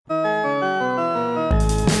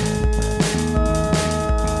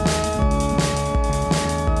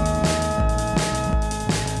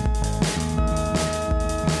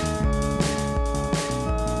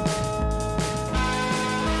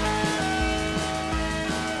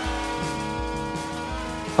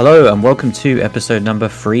Hello and welcome to episode number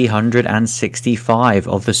 365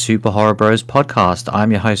 of the Super Horror Bros podcast. I'm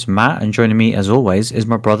your host Matt, and joining me as always is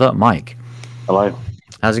my brother Mike. Hello.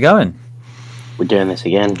 How's it going? We're doing this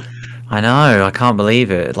again. I know, I can't believe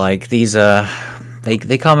it. Like these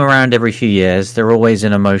they come around every few years. They're always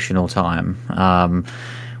an emotional time.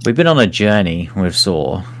 We've been on a journey with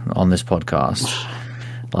Saw on this podcast.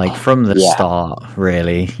 Like from the start,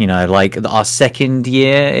 really, you know, like our second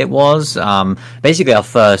year it was, basically our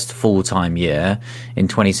first full-time year in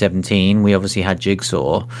 2017, we obviously had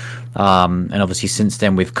Jigsaw, and obviously since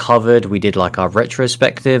then we did like our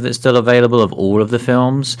retrospective that's still available of all of the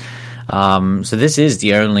films. So this is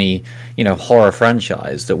the only, you know, horror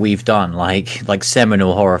franchise that we've done, like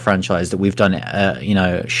seminal horror franchise that we've done, you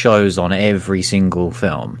know, shows on every single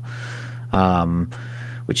film.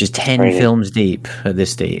 Which is 10 films deep at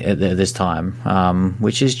this time,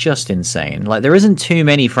 which is just insane. Like, there isn't too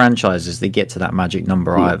many franchises that get to that magic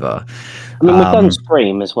number either. I mean, we've done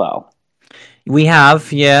Scream as well. We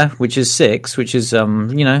have, yeah, which is 6, which is,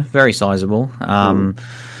 you know, very sizable. Franchise.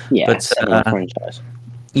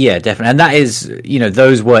 Yeah, definitely. And that is, you know,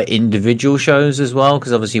 those were individual shows as well,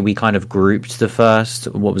 because obviously we kind of grouped the first,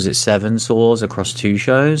 7 Saws across 2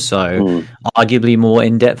 shows, so arguably more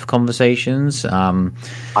in-depth conversations. I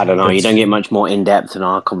don't know, you don't get much more in-depth than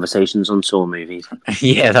our conversations on Saw movies.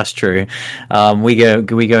 Yeah, that's true. We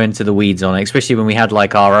go into the weeds on it, especially when we had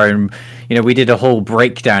like our own, you know, we did a whole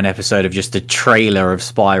breakdown episode of just a trailer of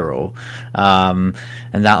Spiral,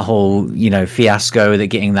 and that whole, you know, fiasco that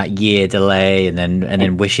getting that year delay and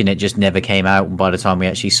then wishing it just never came out by the time we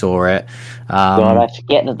actually saw it. God, I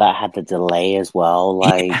forget that had the delay as well.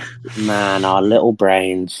 Like, man, our little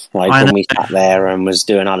brains, like when we sat there and was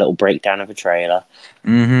doing our little breakdown of a trailer.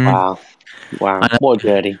 Mm-hmm. Wow, what a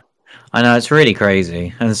journey. I know, it's really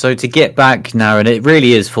crazy. And so to get back now, and it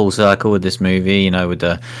really is full circle with this movie, you know, with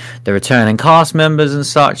the returning cast members and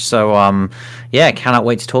such. So, yeah, cannot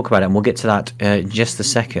wait to talk about it. And we'll get to that in just a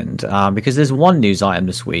second, because there's one news item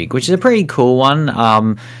this week, which is a pretty cool one.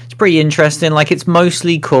 It's pretty interesting. Like, it's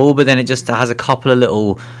mostly cool, but then it just has a couple of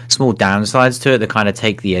little small downsides to it that kind of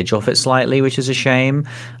take the edge off it slightly, which is a shame.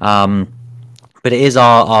 But it is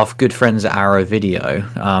our good friends at Arrow Video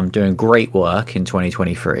doing great work in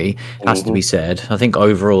 2023, has to be said. I think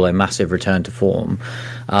overall a massive return to form.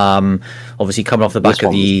 Obviously coming off the back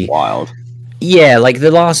of the... wild. Yeah, like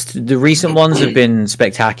the recent ones have been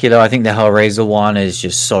spectacular. I think the Hellraiser one is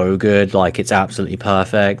just so good. Like, it's absolutely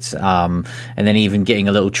perfect. And then even getting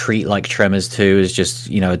a little treat like Tremors 2 is just,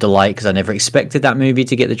 you know, a delight, because I never expected that movie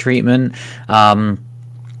to get the treatment.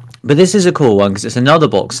 But this is a cool one because it's another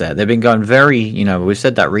box set. They've been going very, you know, we've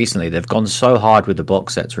said that recently. They've gone so hard with the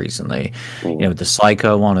box sets recently, you know, with the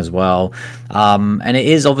Psycho one as well. And it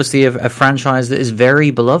is obviously a franchise that is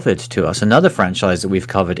very beloved to us. Another franchise that we've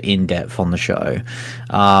covered in depth on the show,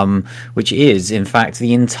 which is, in fact,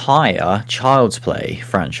 the entire Child's Play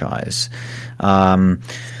franchise.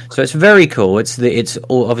 So it's very cool. It's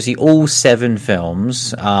obviously all 7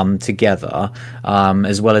 films together,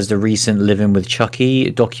 as well as the recent Living with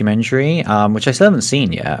Chucky documentary, which I still haven't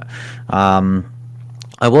seen yet. I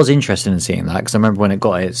was interested in seeing that because I remember when it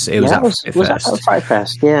got it was at Fright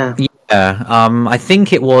Fest. Yeah. Yeah, I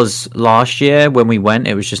think it was last year when we went.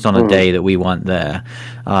 It was just on a day that we weren't there.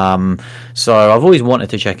 So I've always wanted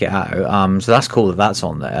to check it out. So that's cool that that's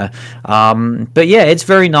on there. But yeah, it's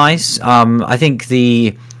very nice. I think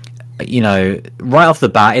you know, right off the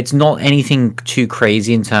bat, it's not anything too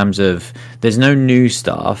crazy in terms of there's no new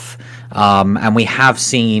stuff. And we have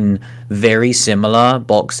seen very similar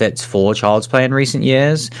box sets for Child's Play in recent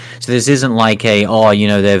years. So this isn't like you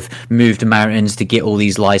know, they've moved mountains to get all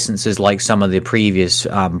these licenses like some of the previous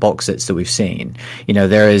box sets that we've seen. You know,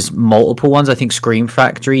 there is multiple ones. I think Scream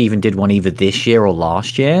Factory even did one either this year or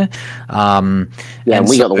last year. And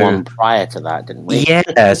we got the one prior to that, didn't we?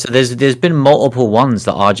 Yeah, so there's been multiple ones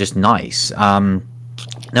that are just nice.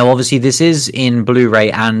 Now, obviously, this is in Blu-ray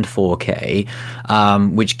and 4K,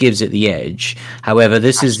 which gives it the edge. However,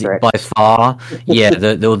 this is by far,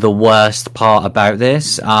 the worst part about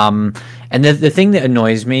this. And the thing that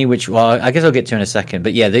annoys me, which, well, I guess I'll get to in a second,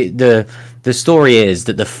 but yeah, the story is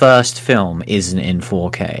that the first film isn't in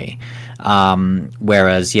 4K.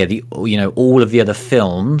 Whereas, all of the other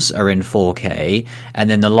films are in 4K, and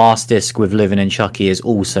then the last disc with Living in Chucky is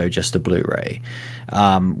also just a Blu-ray,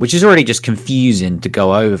 which is already just confusing to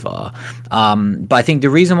go over. But I think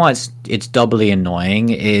the reason why it's doubly annoying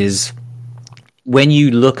is when you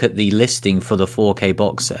look at the listing for the 4K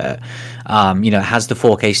box set, it has the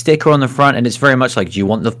 4K sticker on the front, and it's very much like, do you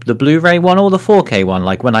want the Blu-ray one or the 4K one?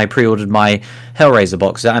 Like when I pre-ordered my Hellraiser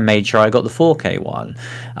box set, I made sure I got the 4K one,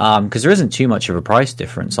 because there isn't too much of a price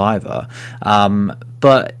difference either.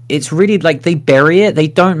 But it's really like they bury it. They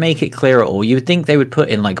don't make it clear at all. You would think they would put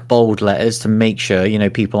in like bold letters to make sure,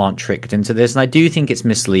 people aren't tricked into this. And I do think it's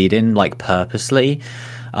misleading, like purposely.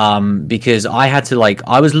 Because I had to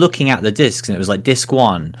I was looking at the discs and it was like disc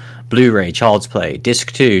 1 Blu-ray Child's Play,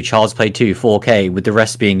 disc 2 Child's Play 2 4K, with the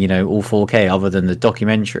rest being all 4K other than the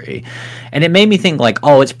documentary, and it made me think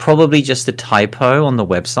it's probably just a typo on the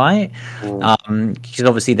website, because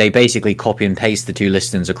obviously they basically copy and paste the two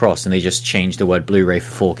listings across and they just change the word Blu-ray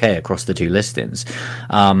for 4K across the two listings,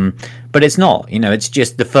 but it's not. It's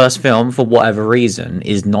just the first film, for whatever reason,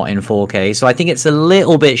 is not in 4K. So I think it's a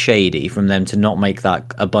little bit shady from them to not make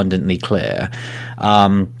that abundantly clear.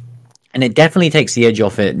 And it definitely takes the edge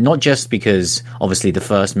off it, not just because, obviously, the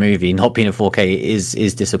first movie not being in 4K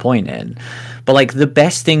is disappointing. But, the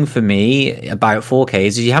best thing for me about 4K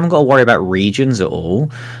is you haven't got to worry about regions at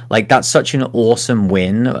all. That's such an awesome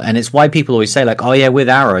win. And it's why people always say, oh, yeah, with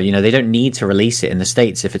Arrow, they don't need to release it in the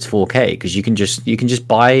States if it's 4K, because you can just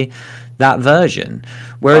buy that version.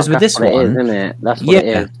 Whereas with this one, isn't it? That's what it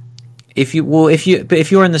is. If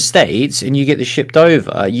you're in the States and you get this shipped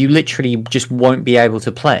over, you literally just won't be able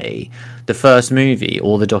to play the first movie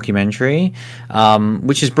or the documentary,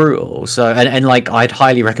 which is brutal. So, and I'd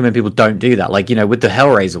highly recommend people don't do that. With the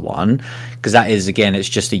Hellraiser one, because that is, again, it's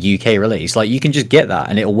just a UK release. You can just get that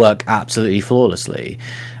and it'll work absolutely flawlessly.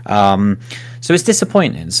 So it's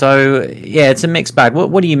disappointing. So yeah, it's a mixed bag.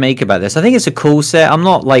 What do you make about this? I think it's a cool set. I'm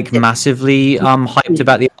not massively hyped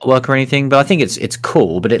about the artwork or anything, but I think it's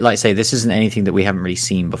cool. But like I say, this isn't anything that we haven't really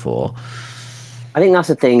seen before. I think that's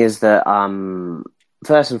the thing, is that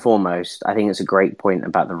first and foremost, I think it's a great point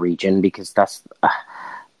about the region, because that's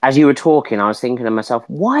as you were talking, I was thinking to myself,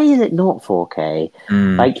 why is it not 4K?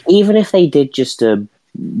 Even if they did just a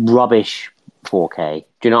rubbish 4K,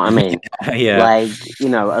 do you know what I mean? Yeah. A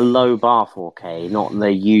low bar 4K, not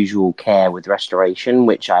the usual care with restoration,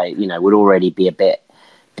 which I, would already be a bit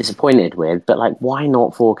disappointed with. But why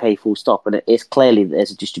not 4K full stop? And it's clearly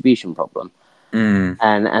there's a distribution problem.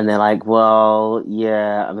 And they're like, well,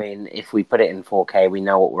 yeah, I mean, if we put it in 4K, we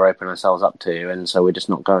know what we're opening ourselves up to, and so we're just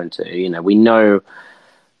not going to. We know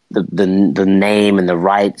the name and the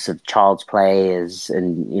rights of Child's Play is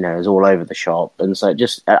all over the shop, and so I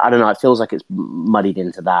don't know, it feels like it's muddied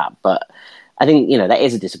into that. But I think that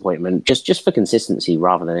is a disappointment, just for consistency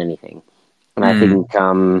rather than anything. And I think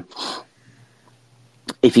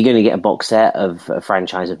if you're going to get a box set of a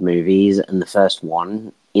franchise of movies and the first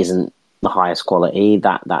one isn't the highest quality,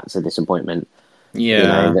 that's a disappointment.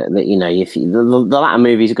 Yeah, if the latter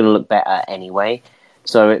movies are going to look better anyway.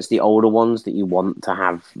 So it's the older ones that you want to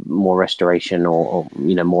have more restoration or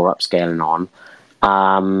more upscaling on.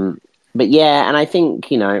 But yeah, and I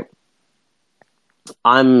think,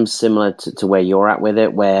 I'm similar to where you're at with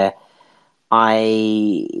it, where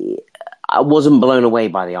I wasn't blown away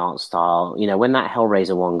by the art style. When that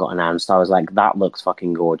Hellraiser one got announced, I was like, that looks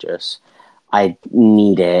fucking gorgeous. I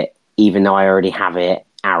need it, even though I already have it,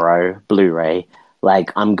 Arrow, Blu-ray.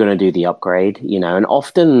 I'm going to do the upgrade, and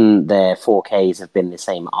often their 4Ks have been the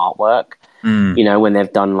same artwork, when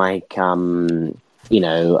they've done American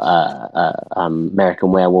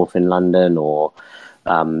Werewolf in London, or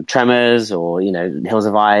Tremors, or, Hills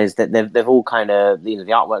of Eyes, that they've all kind of, the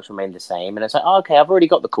artworks remained the same. And it's like, oh, okay, I've already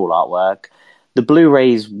got the cool artwork. The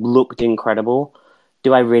Blu-rays looked incredible.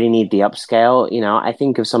 Do I really need the upscale? I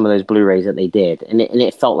think of some of those Blu-rays that they did, and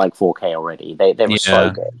it felt like 4K already. They were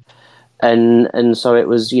so good. And so it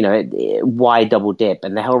was, why double dip?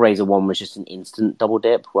 And the Hellraiser one was just an instant double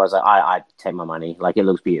dip, where I was like, I take my money. It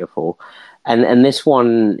looks beautiful. And this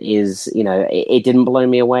one is, it didn't blow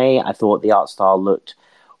me away. I thought the art style looked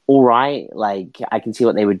all right. I can see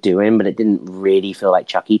what they were doing, but it didn't really feel like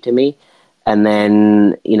Chucky to me. And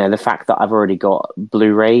then, the fact that I've already got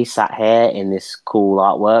Blu-ray sat here in this cool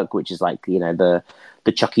artwork, which is the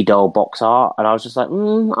Chucky doll box art. And I was just like,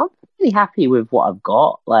 I'm really happy with what I've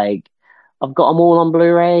got. I've got them all on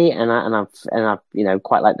Blu-ray, and I've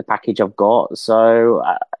quite like the package I've got. So,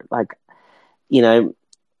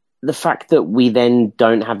 the fact that we then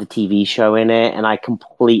don't have the TV show in it, and I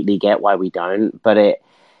completely get why we don't, but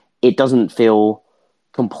it doesn't feel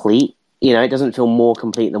complete. It doesn't feel more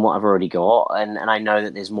complete than what I've already got, and I know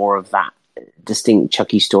that there's more of that distinct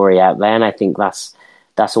Chucky story out there, and I think that's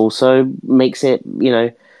also makes it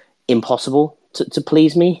impossible to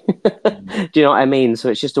please me. Do you know what I mean? So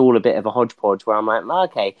it's just all a bit of a hodgepodge where I'm like,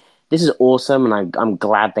 okay, this is awesome, and I'm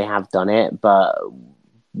glad they have done it. But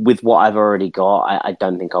with what I've already got, I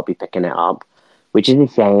don't think I'll be picking it up, which is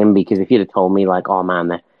a shame because if you'd have told me like, oh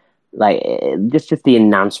man, like just the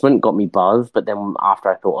announcement got me buzzed, but then after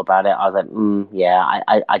I thought about it, I was like, yeah,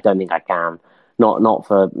 I don't think I can. Not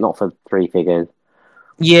for three figures.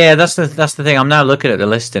 Yeah, that's the thing. I'm now looking at the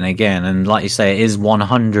listing again, and like you say, it is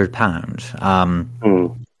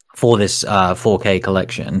 £100 for this 4K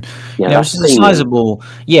collection. Yeah, you know, it's a sizable.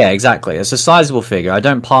 Yeah, exactly. It's a sizable figure. I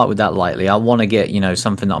don't part with that lightly. I want to get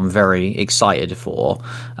something that I'm very excited for.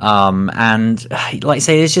 And like I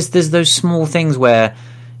say, there's those small things where.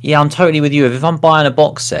 Yeah, I'm totally with you. If I'm buying a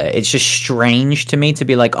box set, it's just strange to me to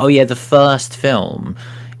be like, oh yeah, the first film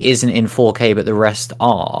isn't in 4K, but the rest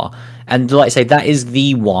are. And like I say, that is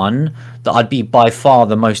the one that I'd be by far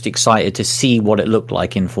the most excited to see what it looked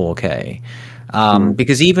like in 4K.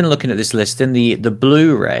 Because even looking at this listing, the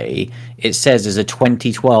Blu-ray, it says there's a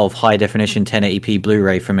 2012 high-definition 1080p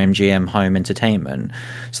Blu-ray from MGM Home Entertainment.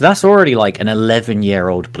 So that's already like an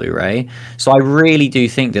 11-year-old Blu-ray. So I really do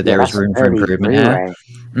think that there is room for improvement here.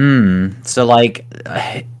 So like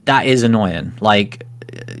that is annoying. Like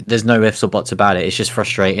there's no ifs or buts about it. It's just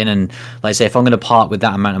frustrating. And like I say, if I'm going to part with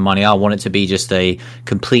that amount of money, I want it to be just a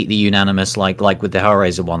completely unanimous, like with the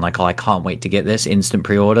Hellraiser one. Like, oh, I can't wait to get this instant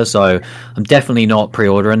pre-order. So I'm definitely not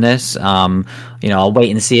pre-ordering this. I'll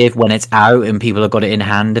wait and see if when it's out and people have got it in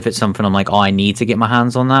hand, if it's something I'm like, oh, I need to get my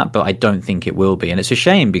hands on that. But I don't think it will be. And it's a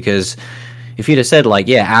shame because if you'd have said like,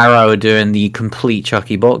 yeah, Arrow are doing the complete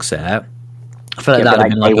Chucky box set, I feel like that'd have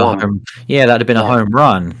been like that'd have been a home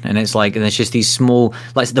run. And it's like, and it's just these small,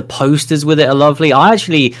 like the posters with it are lovely.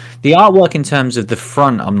 The artwork in terms of the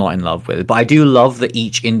front, I'm not in love with, but I do love that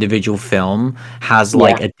each individual film has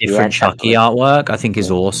like a different Chucky artwork. I think is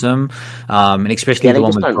awesome, and especially the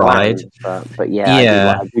one with Pride. But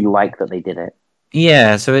I do like that they did it.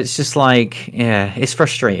 Yeah, so it's just like, it's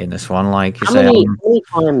frustrating. This one, like you how many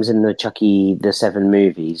times in the Chucky the 7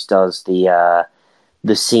 movies does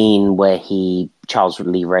the scene where Charles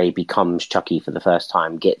Lee Ray becomes Chucky for the first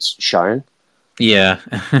time gets shown? Yeah.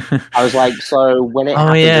 I was like, so when it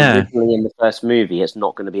happens originally in the first movie, it's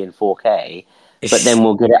not going to be in 4K, but then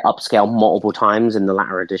we'll get it upscaled multiple times in the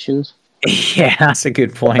latter editions? Yeah, that's a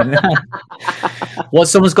good point. What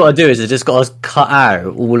someone's got to do is they just got to cut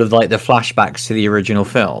out all of like the flashbacks to the original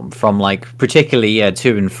film from like particularly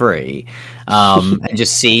 2 and 3, and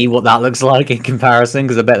just see what that looks like in comparison,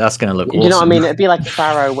 because I bet that's going to look awesome. You know what I mean? It'd be like if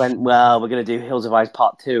Arrow went, well, we're going to do Hills of Ice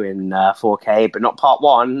Part 2 in 4K, but not Part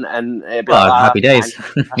 1 , and it'd be happy days.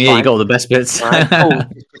 Yeah, you got all the best bits. Right, cool.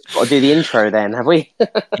 Just got to do the intro then, have we?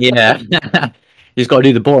 Yeah. You just got to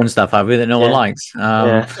do the boring stuff, have we, that no one likes.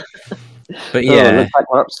 But it looks like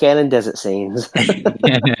we're upscaling desert scenes. But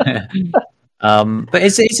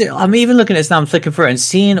it's I'm even looking at this now, I'm flicking through it and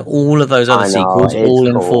seeing all of those other sequels all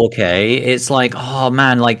in 4K. It's like, oh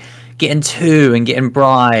man, like getting 2 and getting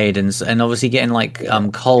Bride and obviously getting like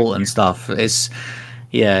Cult and stuff. It's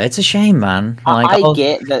a shame, man. Like, I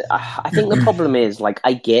get that. I think the problem is, like,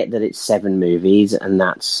 I get that it's 7 movies and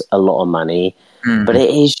that's a lot of money, but it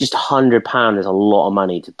is just £100 is a lot of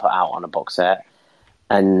money to put out on a box set.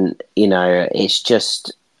 And, it's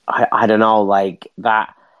just, I don't know, like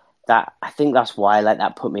that, I think that's why, like,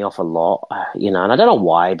 that put me off a lot, and I don't know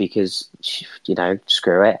why, because,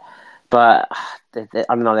 screw it. But, I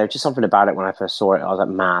don't know, there was just something about it when I first saw it. I was like,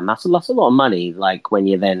 man, that's a lot of money, like, when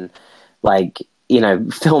you then, like,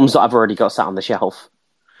 films that I've already got sat on the shelf.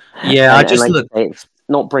 Yeah, I just look. It's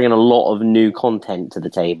not bringing a lot of new content to the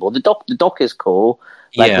table. The doc is cool.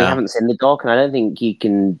 Like, we haven't seen the doc, and I don't think you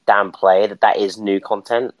can downplay that is new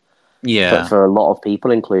content. Yeah, for a lot of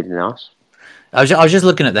people, including us. I was just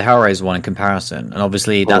looking at the Hellraiser one in comparison, and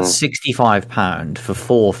obviously that's £65 for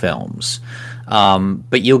 4 films.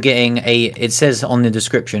 But you're getting it says on the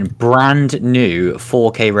description, brand new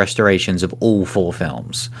 4K restorations of all 4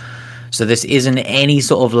 films. So this isn't any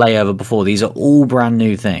sort of layover before. These are all brand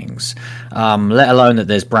new things, let alone that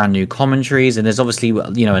there's brand new commentaries. And there's obviously,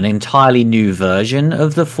 an entirely new version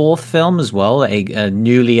of the 4th film as well, a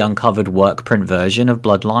newly uncovered work print version of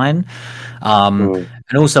Bloodline.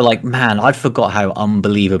 And also, like, man, I forgot how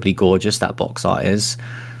unbelievably gorgeous that box art is.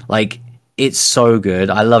 Like, it's so good.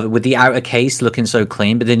 I love it, with the outer case looking so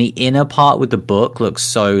clean, but then the inner part with the book looks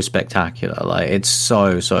so spectacular. Like, it's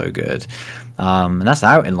so good. And that's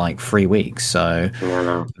out in like 3 weeks, so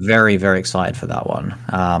very, very excited for that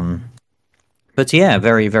one. But yeah,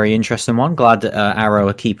 very, very interesting one. Glad that Arrow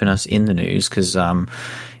are keeping us in the news, because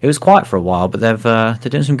it was quiet for a while, but they're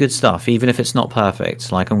doing some good stuff, even if it's not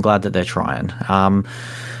perfect. Like, I'm glad that they're trying.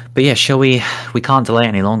 But yeah, we can't delay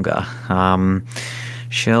any longer.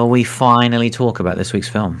 Shall we finally talk about this week's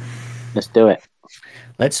film? Let's do it.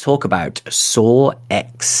 Let's talk about Saw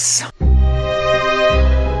X.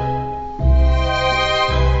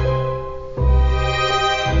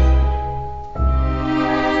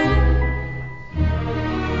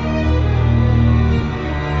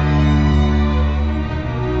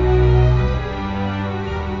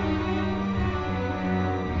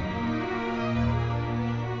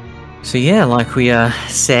 So yeah, like we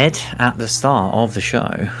said at the start of the show,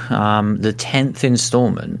 the 10th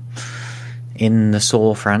installment in the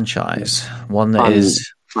Saw franchise. One that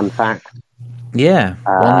is... Fun fact. Yeah.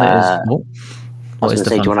 One that is... Oh, I was going to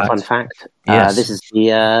say, do you want a fun fact? Yes. This is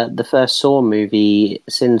the first Saw movie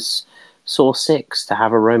since Saw 6 to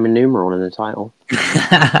have a Roman numeral in the title.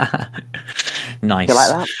 Nice. Do you like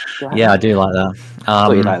that? I do like that. I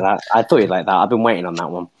thought you'd like that. I've been waiting on that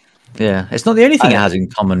one. Yeah, it's not the only thing it has in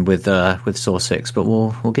common with Saw 6, but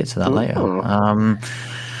we'll get to that later.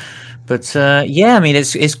 Yeah, I mean,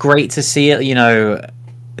 it's great to see it. You know,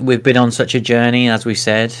 we've been on such a journey, as we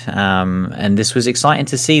said, and this was exciting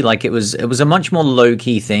to see. Like, it was a much more low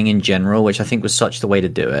key thing in general, which I think was such the way to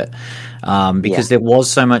do it, because there was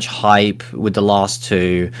so much hype with the last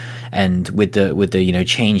two, and with the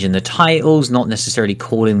change in the titles, not necessarily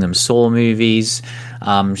calling them Saw movies.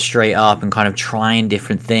 Straight up, and kind of trying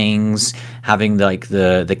different things, having like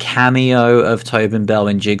the cameo of Tobin Bell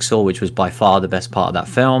in Jigsaw, which was by far the best part of that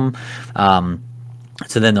film.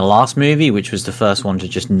 So then the last movie, which was the first one to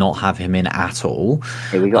just not have him in at all.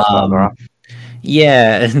 Hey, we got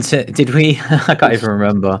yeah, and did we? I can't even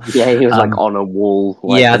remember. Yeah, he was like on a wall.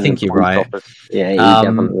 Like, I think you're right. Yeah, he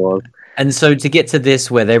definitely was. And so to get to this,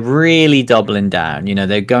 where they're really doubling down,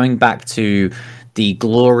 they're going back to the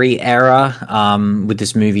glory era, with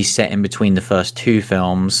this movie set in between the first two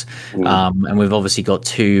films. And we've obviously got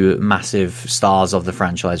two massive stars of the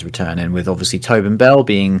franchise returning, with obviously Tobin Bell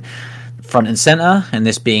being front and center, and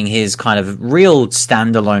this being his kind of real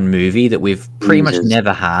standalone movie that we've pretty much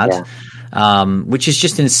never had. Which is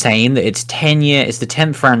just insane that it's the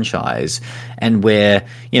 10th franchise, and we're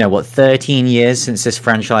 13 years since this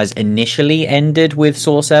franchise initially ended with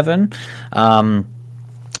Saw 7.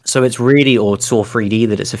 So it's really, or Saw 3D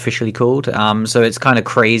that it's officially called. So it's kind of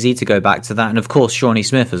crazy to go back to that, and of course Shawnee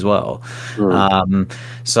Smith as well.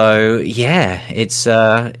 So yeah,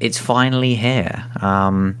 it's finally here.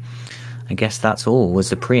 I guess that's all was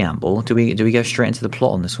the preamble. Do we go straight into the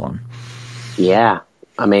plot on this one? Yeah,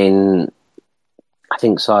 I mean, I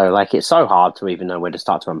think so. Like, it's so hard to even know where to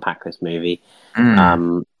start to unpack this movie.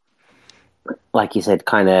 Like you said,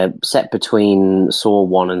 kind of set between Saw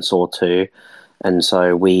 1 and Saw 2. And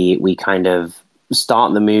so we kind of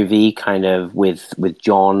start the movie kind of with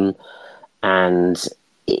John, and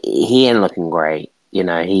he ain't looking great.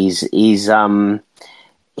 He's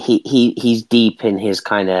deep in his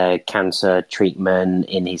kind of cancer treatment,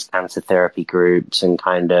 in his cancer therapy groups, and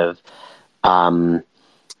kind of a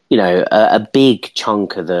big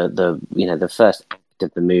chunk of the first act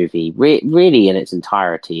of the movie, really in its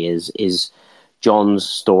entirety, is John's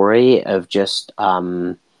story of just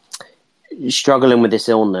struggling with this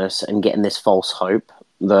illness and getting this false hope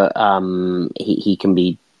that he can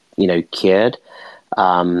be cured.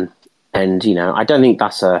 And I don't think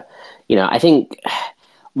that's I think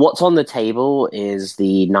what's on the table is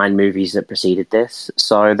the 9 movies that preceded this.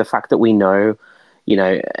 So the fact that we know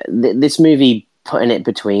this movie, putting it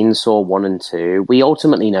between Saw 1 and 2, we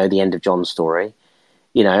ultimately know the end of John's story,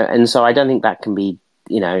 and so I don't think that can be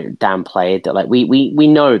downplayed, that like we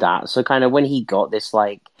know that. So kind of when he got this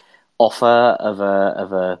like offer of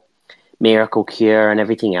a miracle cure and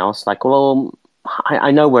everything else, like, well, I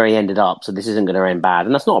know where he ended up, so this isn't going to end bad,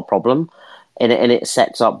 and that's not a problem. And it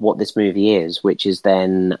sets up what this movie is, which is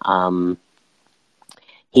then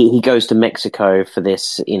he goes to Mexico for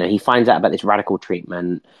this. He finds out about this radical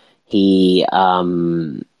treatment. He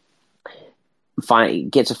gets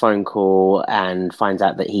a phone call and finds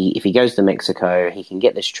out that if he goes to Mexico, he can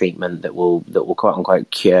get this treatment that will quote unquote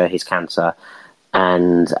cure his cancer.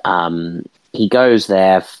 And he goes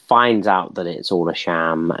there, finds out that it's all a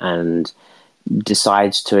sham, and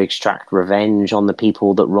decides to extract revenge on the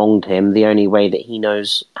people that wronged him the only way that he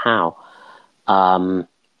knows how. And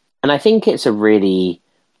I think it's a really,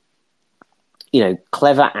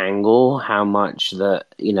 clever angle, how much that,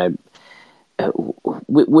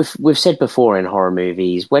 we've said before in horror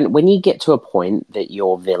movies, when you get to a point that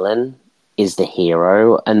your villain is the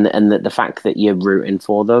hero, and that the fact that you're rooting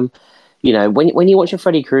for them, when you watch a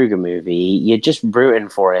Freddy Krueger movie, you're just rooting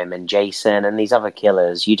for him and Jason and these other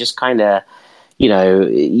killers. You just kind of,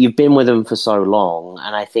 you've been with them for so long.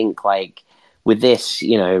 And I think, like, with this,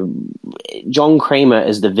 you know, John Kramer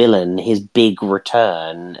as the villain, his big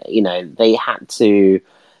return, you know, they had to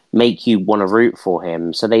make you want to root for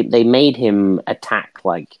him. So they made him attack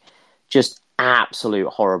like just absolute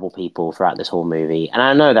horrible people throughout this whole movie. And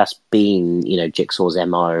I know that's been, you know, Jigsaw's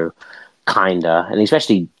MO, kinda, and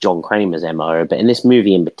especially John Kramer's MO, but in this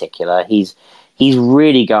movie in particular, he's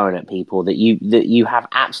really going at people that you have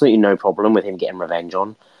absolutely no problem with him getting revenge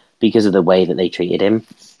on because of the way that they treated him.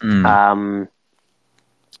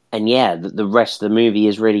 And yeah, the rest of the movie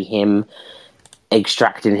is really him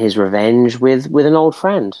extracting his revenge with an old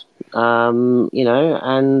friend. You know,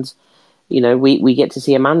 and you know, we get to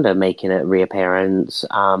see Amanda making a reappearance.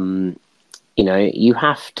 You know, you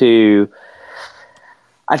have to.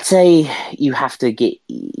 I'd say you have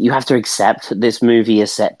to accept this movie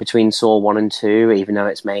is set between Saw 1 and 2, even though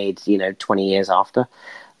it's made, you know, 20 years after.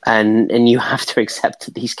 And you have to accept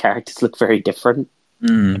that these characters look very different.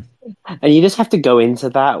 And you just have to go into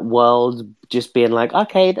that world just being like,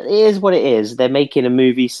 okay, it is what it is. They're making a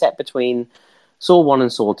movie set between Saw 1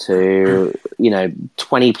 and Saw 2, you know,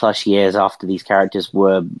 20 plus years after these characters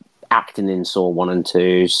were acting in Saw 1 and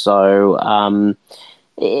 2. So,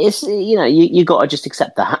 it's, you know, you got to just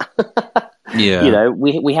accept that. Yeah. You know,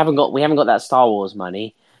 we haven't got that Star Wars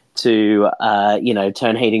money to you know,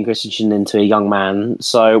 turn Hayden Christensen into a young man.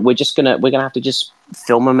 So we're gonna have to just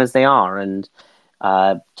film them as they are and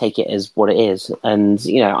take it as what it is. And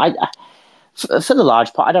you know, I for the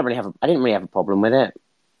large part, I didn't really have a problem with it.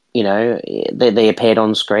 You know, they appeared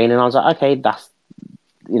on screen, and I was like, okay, that's,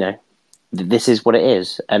 you know, this is what it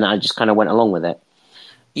is, and I just kind of went along with it.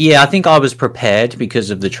 Yeah, I think I was prepared because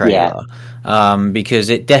of the trailer, because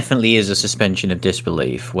it definitely is a suspension of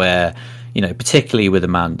disbelief where, you know, particularly with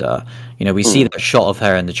Amanda, you know, we see that shot of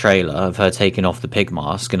her in the trailer of her taking off the pig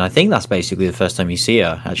mask, and I think that's basically the first time you see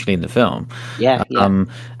her actually in the film.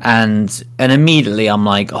 And immediately I'm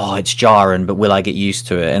like, oh, it's jarring, but will I get used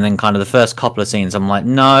to it? And then kind of the first couple of scenes, I'm like,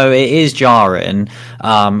 no, it is jarring,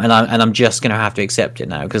 and I'm just gonna have to accept it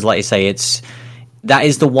now because, like you say, that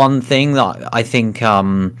is the one thing that I think, you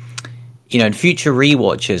know, in future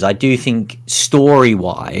rewatches, I do think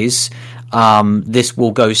story-wise, this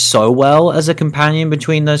will go so well as a companion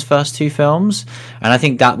between those first two films. And I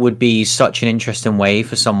think that would be such an interesting way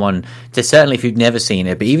for someone to, certainly if you've never seen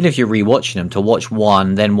it, but even if you're rewatching them, to watch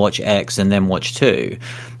 1, then watch X, and then watch 2.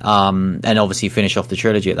 And obviously finish off the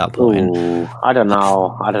trilogy at that point. Ooh, I don't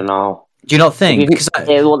know. Do you not think?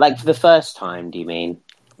 Well, like for the first time, do you mean?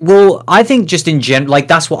 Well, I think just in general, like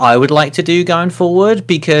that's what I would like to do going forward,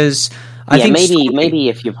 because I think maybe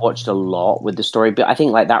if you've watched a lot with the story, but I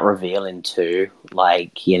think like that reveal in 2,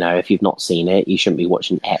 like, you know, if you've not seen it, you shouldn't be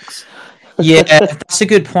watching X. Yeah, that's a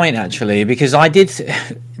good point actually, because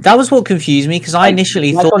that was what confused me, because I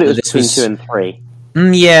initially thought it was this between was 2 and 3.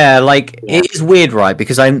 It is weird, right?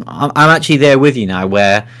 Because I'm actually there with you now,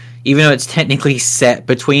 where even though it's technically set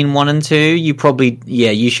between 1 and 2,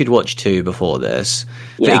 you should watch 2 before this.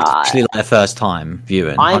 Yeah, actually, like a first time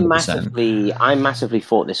viewing. I massively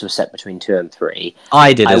thought this was set between 2 and 3.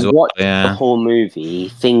 I did as well. I watched the whole movie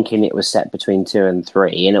thinking it was set between 2 and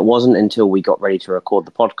 3, and it wasn't until we got ready to record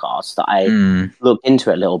the podcast that I looked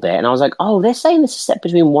into it a little bit, and I was like, oh, they're saying this is set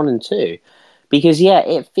between 1 and 2. Because, yeah,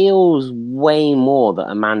 it feels way more that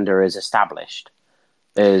Amanda is established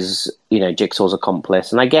as, you know, Jigsaw's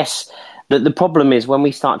accomplice. And I guess the problem is when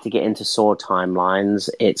we start to get into Saw timelines,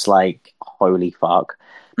 it's like, holy fuck.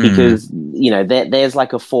 Because, you know, there's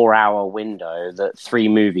like a 4-hour window that 3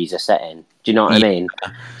 movies are set in. Do you know what I mean?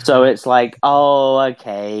 So it's like, oh,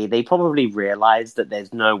 okay. They probably realized that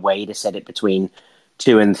there's no way to set it between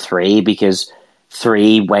 2 and 3 because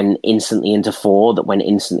 3 went instantly into 4, that went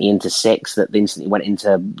instantly into 6, that instantly went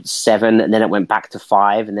into 7, and then it went back to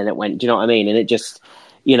 5, and then it went, do you know what I mean? And it just,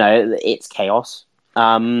 you know, it's chaos.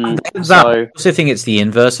 I also think it's the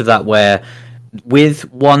inverse of that, where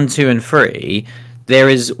with 1, 2, and 3,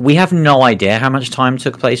 we have no idea how much time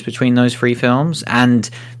took place between those 3 films, and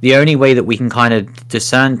the only way that we can kind of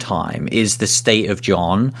discern time is the state of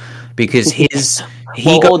John, because the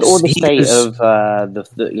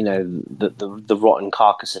rotten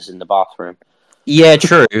carcasses in the bathroom. Yeah,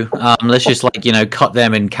 true. Let's just cut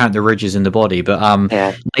them and count the ridges in the body. But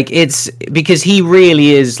it's because he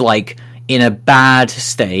really is in a bad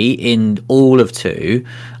state in all of 2,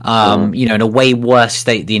 in a way worse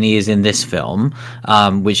state than he is in this film,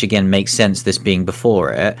 which again makes sense, this being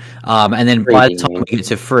before it. And then by the time we get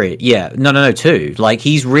to 3, 2,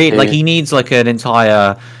 he's really he needs an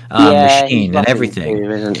entire machine and everything.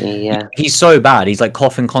 Too, isn't he? Yeah. He's so bad. He's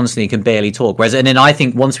coughing constantly, can barely talk. And then I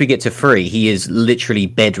think once we get to 3, he is literally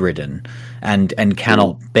bedridden. and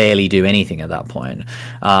cannot barely do anything at that point.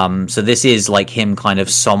 So this is like him kind of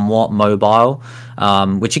somewhat mobile,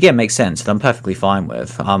 which again makes sense, and I'm perfectly fine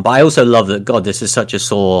with. But I also love that, God, this is such a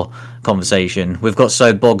Saw conversation. We've got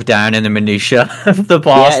so bogged down in the minutiae of the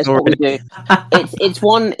past. Yeah, it's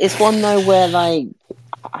one though where like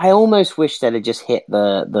I almost wish they'd have just hit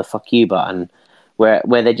the fuck you button, where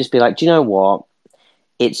they'd just be like, do you know what?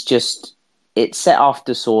 It's set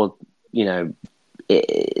after Saw,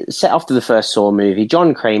 set after the first Saw movie.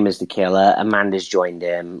 John Kramer's the killer. Amanda's joined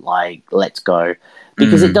him. Like, let's go.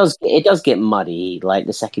 Because it does get muddy. Like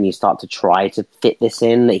the second you start to try to fit this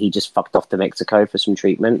in, that he just fucked off to Mexico for some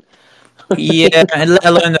treatment. Yeah, and let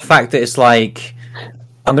alone the fact that it's like,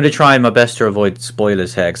 I'm going to try my best to avoid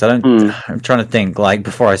spoilers here because I'm trying to think like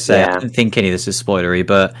before I say it. I don't think any of this is spoilery,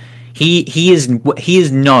 but he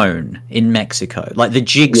is known in Mexico. Like the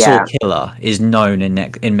Jigsaw killer is known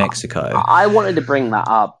in Mexico. I wanted to bring that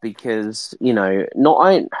up because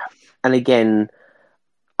and again,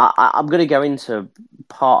 I'm going to go into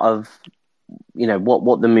part of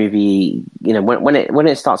what the movie when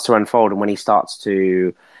it starts to unfold and when he starts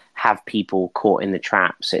to have people caught in the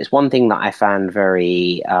traps. It's one thing that I found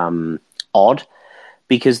very odd,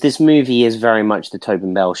 because this movie is very much the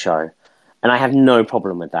Tobin Bell show, and I have no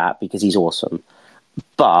problem with that because he's awesome.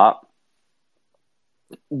 But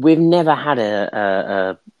we've never had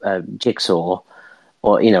a Jigsaw,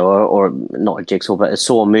 or not a Jigsaw, but a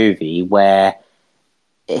Saw movie where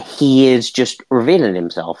he is just revealing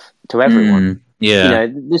himself to everyone. Yeah.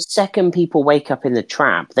 The second people wake up in the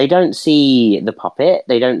trap, they don't see the puppet,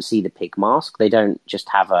 they don't see the pig mask, they don't just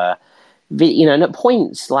have and at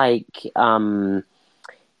points like the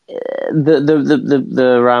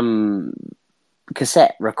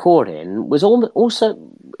cassette recording was also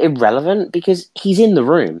irrelevant because he's in the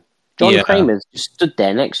room. John Kramer's just stood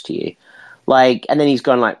there next to you, like, and then he's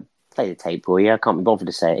gone like, play the tape, will you? I can't be bothered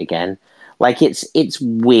to say it again. Like it's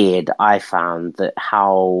weird. I found that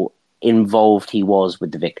how involved he was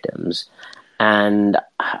with the victims, and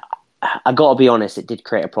I gotta be honest, it did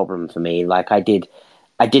create a problem for me. Like I did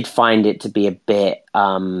find it to be a bit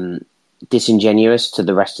disingenuous to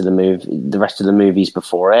the rest of the movies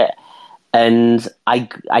before it. And I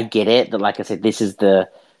get it that, like I said, this is the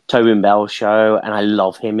Tobin Bell show, and I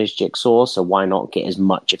love him as Jigsaw, so why not get as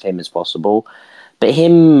much of him as possible? But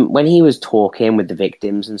him, when he was talking with the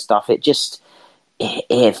victims and stuff,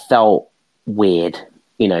 it felt weird,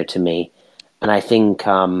 to me. And I think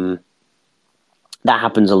that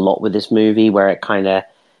happens a lot with this movie, where it kind of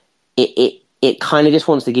just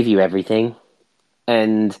wants to give you everything,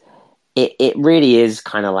 and it really is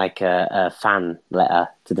kind of like a fan letter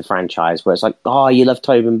to the franchise, where it's like, oh, you love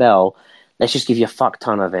Tobin Bell, let's just give you a fuck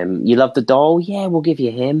ton of him. You love the doll, yeah, we'll give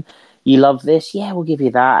you him. You love this, yeah, we'll give you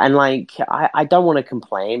that. And like, I don't want to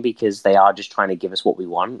complain because they are just trying to give us what we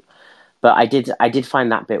want. But I did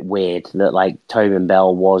find that bit weird that like Tobin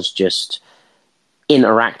Bell was just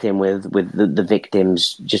interacting with the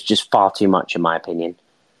victims just far too much, in my opinion.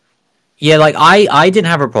 Yeah, like I didn't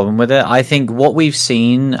have a problem with it. I think what we've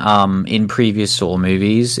seen in previous Saw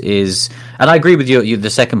movies is, and I agree with you the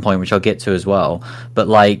second point, which I'll get to as well, but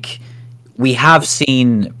like, we have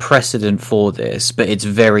seen precedent for this, but it's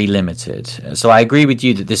very limited. So I agree with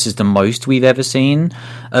you that this is the most we've ever seen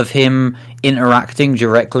of him interacting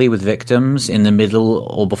directly with victims in the middle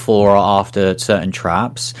or before or after certain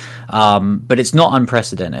traps. But it's not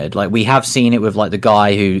unprecedented. Like, we have seen it with like the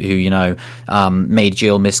guy who made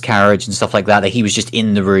Jill miscarriage and stuff like that he was just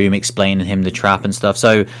in the room explaining him the trap and stuff.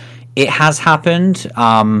 So it has happened.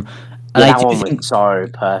 And that one was so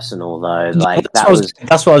personal, though. Like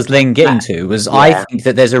that's what I was then getting to. Was I think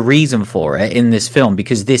that there's a reason for it in this film,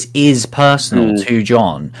 because this is personal to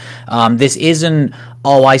John. This isn't,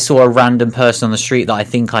 oh, I saw a random person on the street that I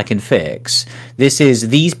think I can fix. This is,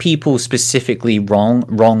 these people specifically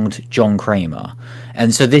wronged John Kramer,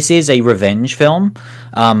 and so this is a revenge film,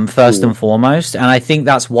 first and foremost. And I think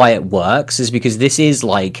that's why it works, is because this is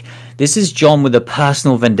John with a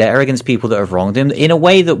personal vendetta against people that have wronged him in a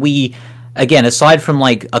way that we, again, aside from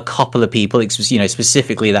like a couple of people,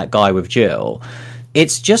 specifically that guy with Jill,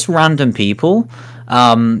 it's just random people,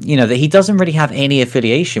 that he doesn't really have any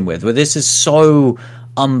affiliation with, where this is so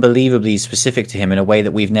unbelievably specific to him in a way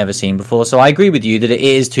that we've never seen before. So I agree with you that it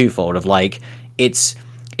is twofold of like, it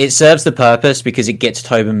serves the purpose because it gets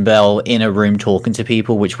Tobin Bell in a room talking to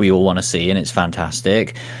people, which we all want to see, and it's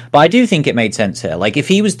fantastic. But I do think it made sense here. Like, if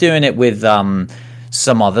he was doing it with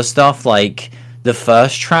some other stuff, like the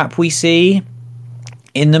first trap we see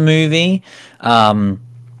in the movie,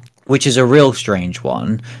 which is a real strange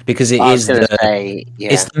one because it's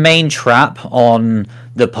the main trap on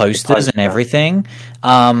the posters and everything.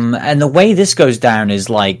 And the way this goes down is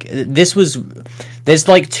like there's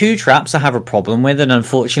like two traps I have a problem with, and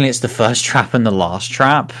unfortunately it's the first trap and the last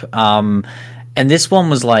trap. And this one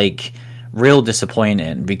was like real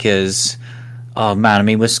disappointing because, oh man, I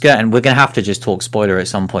mean, we're gonna have to just talk spoiler at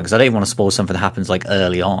some point because I don't even want to spoil something that happens like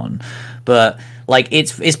early on, but like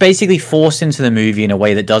it's basically forced into the movie in a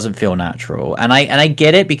way that doesn't feel natural, and I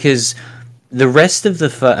get it because the rest of the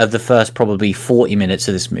first probably 40 minutes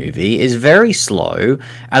of this movie is very slow,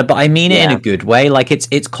 but I mean it in a good way. Like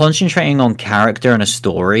it's concentrating on character and a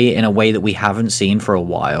story in a way that we haven't seen for a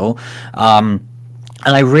while.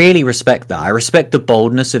 And I really respect that. I respect the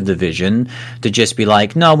boldness of the Vision to just be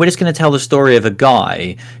like, no, we're just going to tell the story of a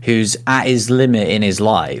guy who's at his limit in his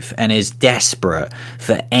life and is desperate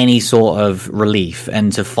for any sort of relief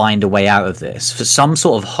and to find a way out of this, for some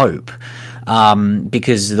sort of hope.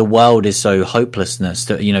 Because the world is so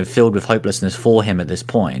filled with hopelessness for him at this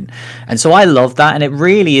point. And so I love that. And it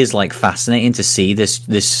really is like fascinating to see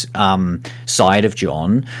this side of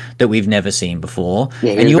John that we've never seen before.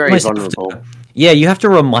 Yeah, and you're very vulnerable. You have to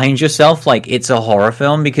remind yourself, like, it's a horror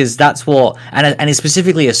film because that's what, and it's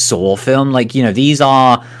specifically a Saw film. Like, these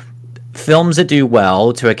are films that do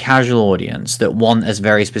well to a casual audience that want a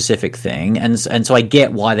very specific thing, and so I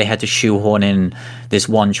get why they had to shoehorn in this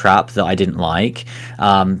one trap that I didn't like,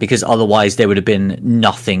 because otherwise there would have been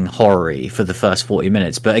nothing horror-y for the first 40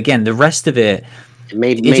 minutes. But again, the rest of it,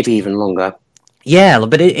 maybe even longer. Yeah,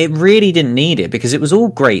 but it really didn't need it because it was all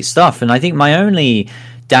great stuff. And I think my only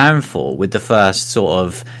downfall with the first sort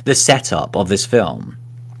of the setup of this film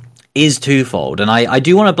is twofold, and I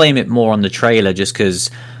do want to blame it more on the trailer just because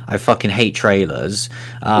I fucking hate trailers,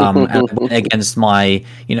 and I went against my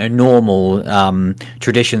normal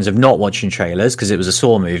traditions of not watching trailers because it was a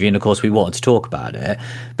Saw movie and of course we wanted to talk about it.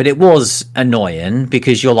 But it was annoying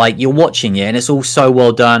because you're watching it and it's all so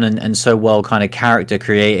well done and so well kind of character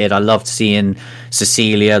created. I loved seeing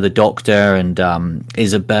Cecilia, the doctor, and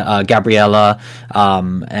Gabriella,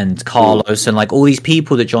 and Carlos, and like all these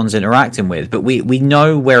people that John's interacting with. But we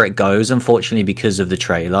know where it goes, unfortunately, because of the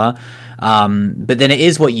trailer. But then it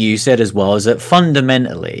is what you said as well, is that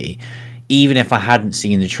fundamentally, even if I hadn't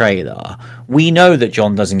seen the trailer, we know that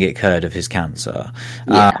John doesn't get cured of his cancer.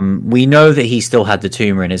 Yeah. We know that he still had the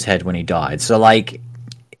tumor in his head when he died. So like,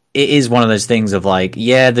 it is one of those things of like,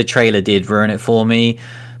 yeah, the trailer did ruin it for me.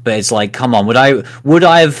 But it's like, come on, would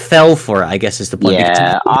I have fell for it? I guess is the point.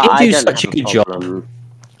 Yeah, they do such a good job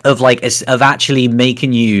of actually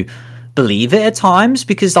making you believe it at times,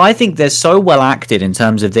 because I think they're so well acted in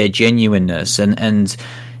terms of their genuineness, and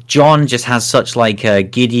John just has such like a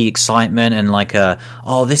giddy excitement and like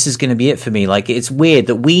this is going to be it for me. Like, it's weird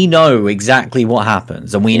that we know exactly what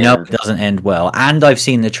happens and we know it doesn't end well, and I've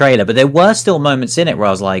seen the trailer, but there were still moments in it where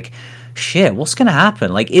I was like, shit, what's going to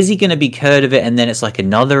happen? Like, is he going to be cured of it and then it's like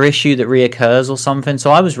another issue that reoccurs or something?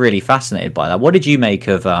 So I was really fascinated by that. What did you make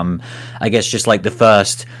of I guess just like the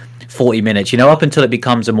first 40 minutes, up until it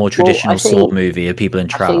becomes a more traditional Saw movie of people in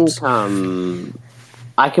traps? I think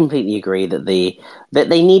I completely agree that they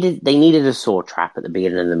needed a Saw trap at the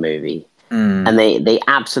beginning of the movie, and they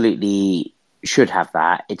absolutely should have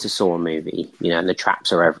that. It's a Saw movie, and the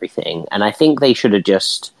traps are everything. And I think they should have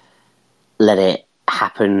just let it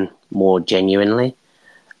happen more genuinely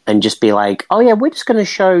and just be like, oh yeah, we're just going to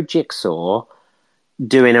show Jigsaw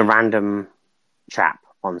doing a random trap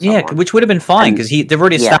on someone. Yeah, which would have been fine because they've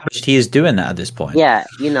already established he is doing that at this point. Yeah,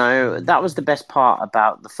 that was the best part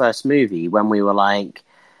about the first movie, when we were like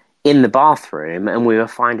in the bathroom and we were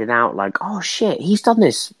finding out like, oh shit, he's done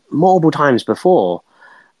this multiple times before.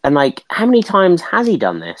 And like, how many times has he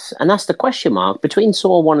done this? And that's the question mark between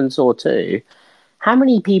Saw 1 and Saw 2. How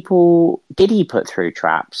many people did he put through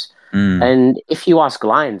traps? And if you ask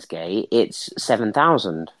Lionsgate, it's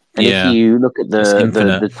 7,000. And if you look at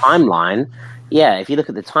the timeline, if you look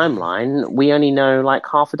at the timeline, we only know like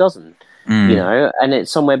half a dozen, and it's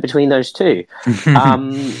somewhere between those two.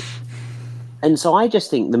 And so I just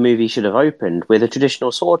think the movie should have opened with a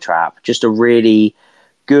traditional Saw trap, just a really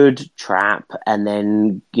good trap, and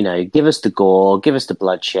then, give us the gore, give us the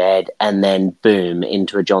bloodshed, and then boom,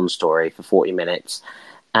 into a John story for 40 minutes.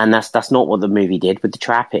 And that's not what the movie did with the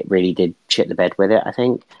trap. It really did shit the bed with it, I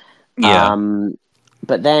think. Yeah.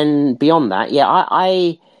 But then beyond that,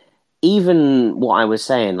 I even what I was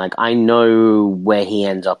saying, like, I know where he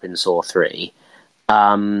ends up in Saw 3.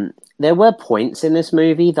 There were points in this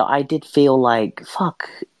movie that I did feel like, fuck,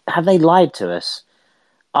 have they lied to us?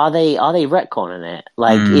 Are they retconning it?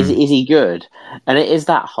 Like, is he good? And it is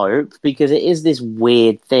that hope, because it is this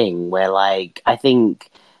weird thing where, like, I think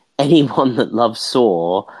anyone that loves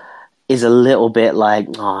Saw is a little bit like,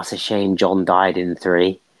 oh, it's a shame John died in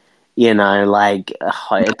 3. You know, like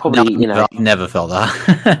it probably, I've never felt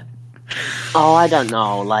that. Oh, I don't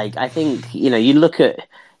know. Like, I think, you look at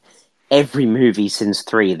every movie since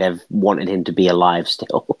 3, they've wanted him to be alive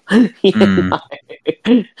still. The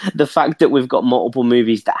fact that we've got multiple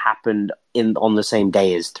movies that happened on the same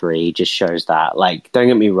day as 3 just shows that. Like, don't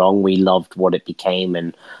get me wrong, we loved what it became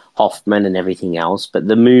and Hoffman and everything else, but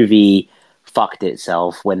the movie fucked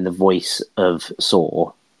itself when the voice of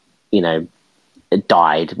Saw,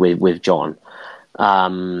 died with John.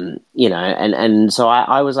 And so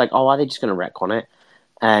I was like, oh, are they just going to retcon it?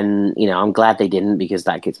 And, I'm glad they didn't, because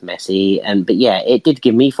that gets messy. But yeah, it did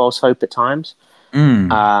give me false hope at times.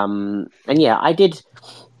 And yeah, I did.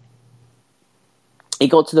 It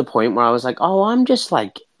got to the point where I was like, oh, I'm just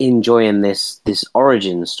like enjoying this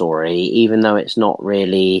origin story, even though it's not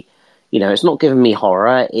really, it's not giving me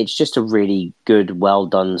horror. It's just a really good, well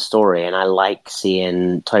done story. And I like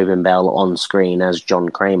seeing Tobin Bell on screen as John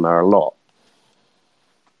Kramer a lot.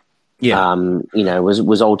 Yeah.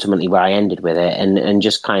 Was ultimately where I ended with it, and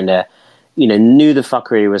just kind of, knew the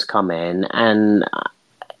fuckery was coming, and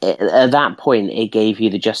at that point it gave you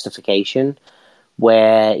the justification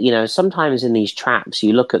where, sometimes in these traps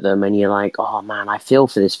you look at them and you're like, oh man, I feel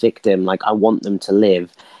for this victim, like I want them to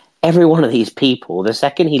live. Every one of these people, the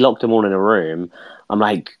second he locked them all in a room, I'm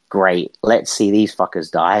like, great, let's see these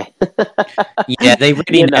fuckers die. Yeah, they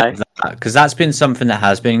really know that, because that's been something that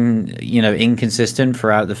has been, inconsistent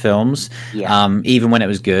throughout the films. Yeah. Even when it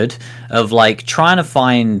was good, of like trying to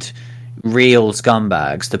find real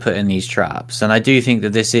scumbags to put in these traps. And I do think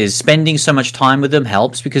that this is spending so much time with them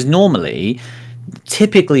helps, because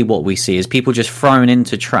typically what we see is people just thrown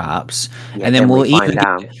into traps, and then we'll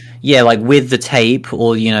either like with the tape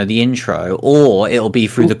or the intro, or it'll be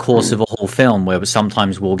through the course of a whole film where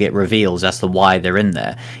sometimes we'll get reveals as to why they're in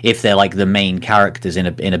there, if they're like the main characters in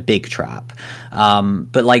a big trap.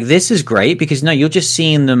 But like this is great because you're just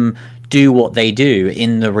seeing them do what they do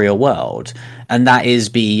in the real world, and that is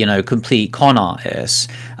be complete con artists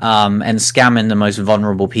and scamming the most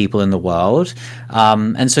vulnerable people in the world.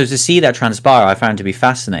 And so to see that transpire, I found to be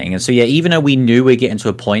fascinating. And so yeah, even though we knew we're getting to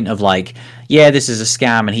a point of like, yeah, this is a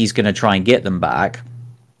scam and he's going to try and get them back,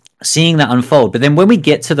 seeing that unfold. But then when we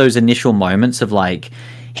get to those initial moments of like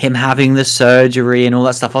him having the surgery and all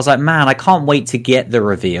that stuff, I was like, man, I can't wait to get the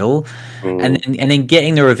reveal. And then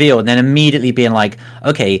getting the reveal and then immediately being like,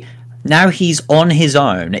 okay, now he's on his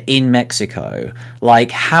own in Mexico. Like,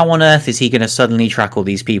 how on earth is he going to suddenly track all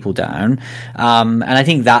these people down? And I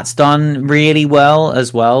think that's done really well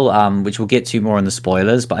as well, which we'll get to more in the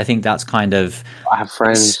spoilers. But I think that's kind of... I have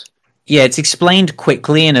friends. Yeah, it's explained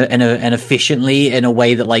quickly and efficiently in a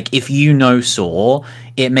way that, like, if you know Saw,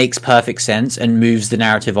 it makes perfect sense and moves the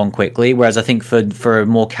narrative on quickly. Whereas I think for a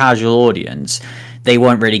more casual audience, they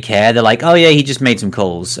won't really care. They're like, oh yeah, he just made some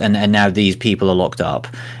calls, and now these people are locked up,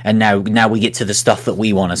 and now we get to the stuff that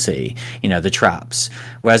we want to see, the traps.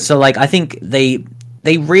 Whereas, so like, I think they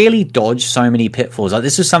really dodge so many pitfalls. Like,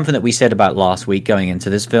 this is something that we said about last week going into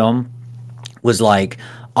this film, was like,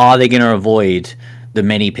 are they going to avoid the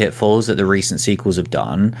many pitfalls that the recent sequels have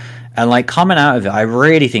done? And like, coming out of it, I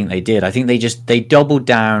really think they did. I think they doubled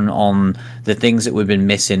down on the things that we've been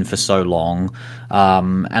missing for so long.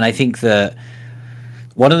 And I think that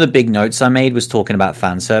one of the big notes I made was talking about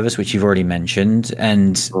fan service, which you've already mentioned.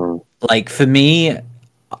 And like, for me,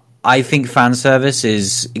 I think fan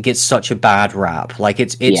service gets such a bad rap. Like,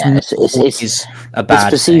 it's a bad it's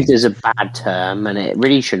perceived thing. as a bad term, and it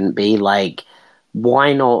really shouldn't be. Like,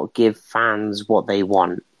 why not give fans what they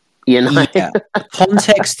want? Yeah.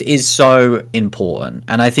 Context is so important.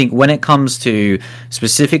 And I think when it comes to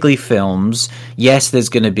specifically films, yes, there's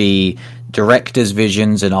going to be director's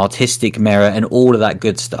visions and artistic merit and all of that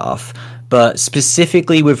good stuff. But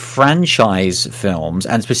specifically with franchise films,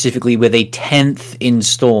 and specifically with a 10th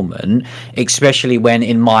installment, especially when,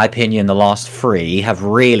 in my opinion, the last 3 have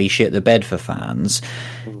really shit the bed for fans.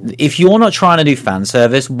 If you're not trying to do fan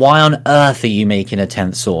service, why on earth are you making a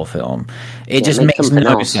 10th Saw film? It just makes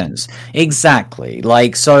no sense. Exactly.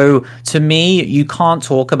 Like, so to me, you can't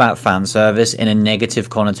talk about fan service in a negative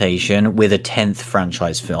connotation with a 10th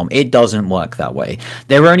franchise film. It doesn't work that way.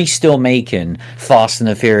 They're only still making Fast and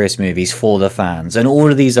the Furious movies for the fans and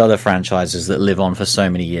all of these other franchises that live on for so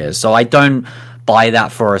many years. So I don't buy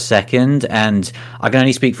that for a second, and I can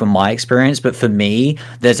only speak from my experience, but for me,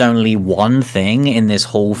 there's only one thing in this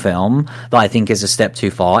whole film that I think is a step too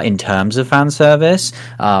far in terms of fan service,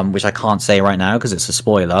 which I can't say right now because it's a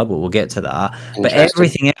spoiler, but we'll get to that. But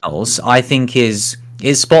everything else I think is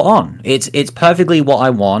is spot on. It's perfectly what I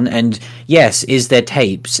want. And yes, is there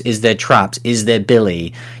tapes? Is there traps? Is there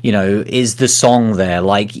Billy? You know, is the song there?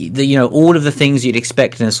 Like, all of the things you'd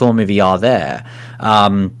expect in a Saw movie are there.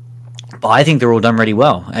 But I think they're all done really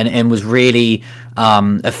well, and was really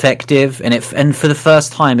effective. And for the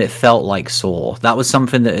first time, it felt like Saw. That was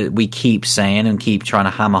something that we keep saying and keep trying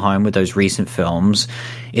to hammer home with those recent films,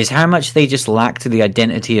 is how much they just lacked the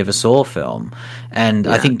identity of a Saw film. And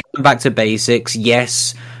I think going back to basics,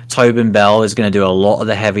 yes, Tobin Bell is going to do a lot of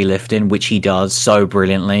the heavy lifting, which he does so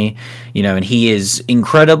brilliantly, and he is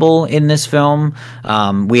incredible in this film.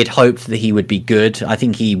 We had hoped that he would be good. I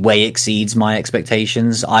think he way exceeds my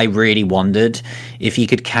expectations. I really wondered if he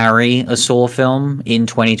could carry a Saw film in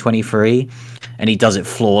 2023, and he does it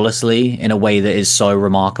flawlessly in a way that is so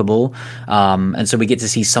remarkable. And so we get to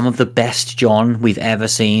see some of the best John we've ever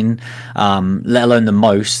seen, let alone the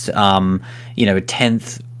most.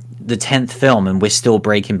 The 10th film, and we're still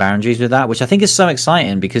breaking boundaries with that, which I think is so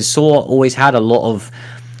exciting, because Saw always had a lot of,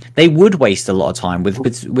 they would waste a lot of time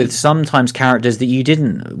with sometimes characters that you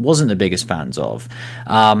wasn't the biggest fans of,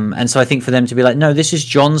 and so I think for them to be like, no, this is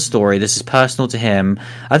John's story, this is personal to him.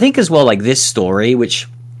 I think as well, like this story, which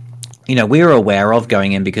we were aware of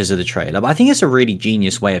going in because of the trailer, but I think it's a really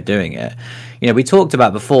genius way of doing it. We talked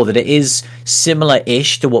about before that it is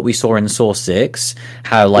similar-ish to what we saw in Saw 6,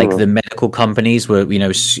 how the medical companies were,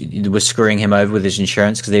 were screwing him over with his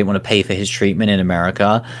insurance because they didn't want to pay for his treatment in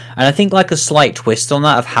America. And I think a slight twist on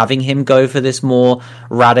that of having him go for this more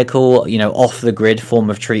radical, off-the-grid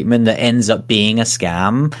form of treatment that ends up being a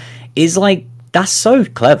scam is that's so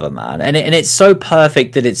clever, man. And it's so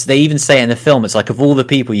perfect that they even say it in the film, it's like, of all the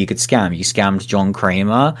people you could scam, you scammed John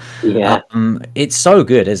Kramer. Yeah. It's so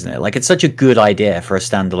good, isn't it? It's such a good idea for a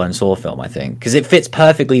standalone Saw film, I think, because it fits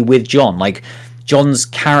perfectly with John. John's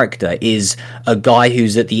character is a guy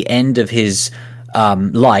who's at the end of his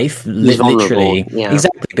life, literally. Yeah.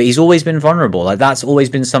 Exactly, but he's always been vulnerable. That's always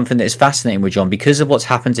been something that is fascinating with John, because of what's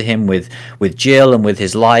happened to him with Jill and with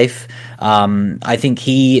his life. I think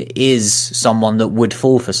he is someone that would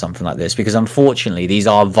fall for something like this, because unfortunately these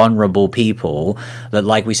are vulnerable people that,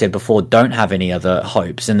 like we said before, don't have any other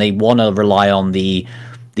hopes, and they want to rely on the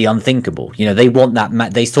unthinkable. They want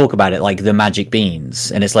that. They talk about it like the magic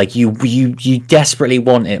beans, and it's like you desperately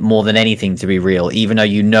want it more than anything to be real, even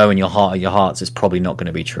though in your heart of your hearts it's probably not going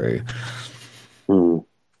to be true.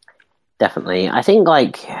 Definitely. I think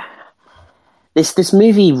this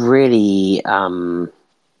movie really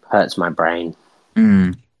hurts my brain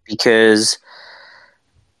because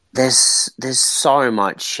there's so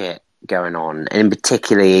much shit going on, and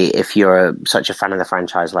particularly if you're such a fan of the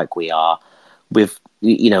franchise like we are, we've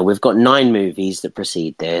got 9 movies that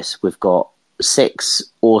precede this. We've got 6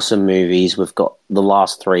 awesome movies. We've got the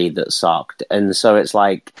last 3 that sucked. And so it's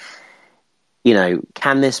like,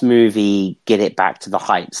 can this movie get it back to the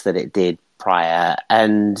heights that it did prior?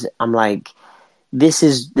 And I'm like, this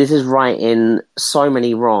is right in so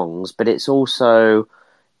many wrongs, but it's also,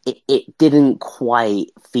 it didn't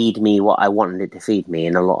quite feed me what I wanted it to feed me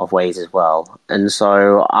in a lot of ways as well. And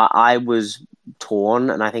so I was torn,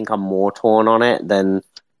 and I think I'm more torn on it than,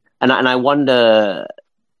 and I wonder,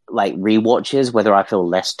 rewatches, whether I feel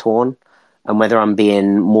less torn and whether I'm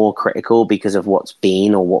being more critical because of what's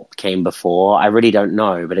been or what came before. I really don't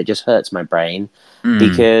know, but it just hurts my brain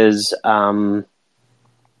because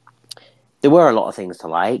there were a lot of things to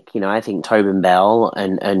like. I think Tobin Bell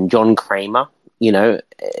and John Kramer,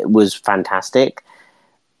 was fantastic.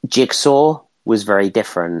 Jigsaw was very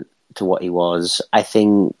different to what he was. I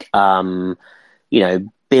think, Billy,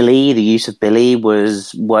 the use of Billy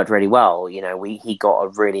worked really well. He got a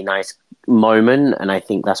really nice moment, and I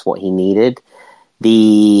think that's what he needed.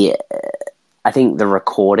 I think the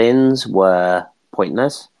recordings were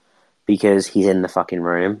pointless because he's in the fucking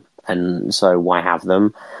room, and so why have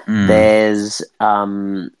them? There's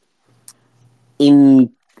I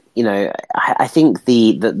think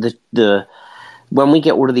the when we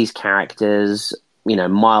get all of these characters,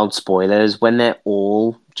 mild spoilers, when they're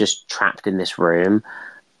all just trapped in this room,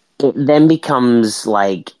 it then becomes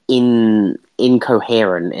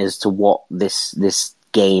incoherent as to what this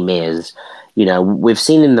game is. We've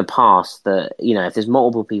seen in the past that, if there's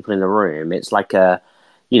multiple people in the room, it's like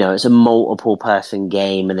it's a multiple person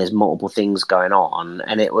game, and there's multiple things going on,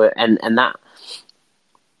 and that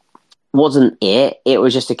wasn't it. It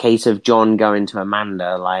was just a case of John going to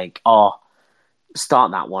Amanda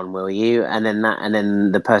start that one, will you? And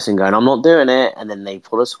then the person going, I'm not doing it, and then they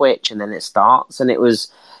pull a switch, and then it starts, and it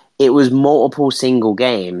was multiple single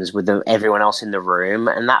games with everyone else in the room,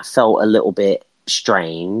 and that felt a little bit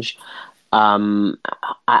strange.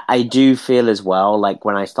 I do feel as well, like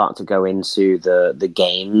when I start to go into the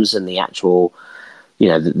games and the actual,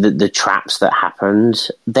 the traps that happened,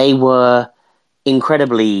 they were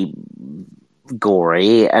incredibly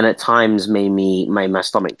gory and at times made my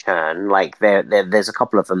stomach churn. Like there's a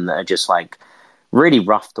couple of them that are just like really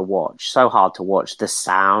rough to watch, so hard to watch. The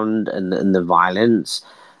sound and the violence.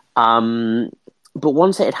 But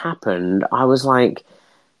once it had happened, I was like,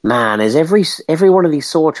 man, is every one of these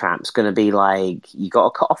saw traps going to be like, you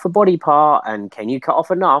got to cut off a body part, and can you cut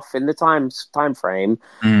off enough in the time frame?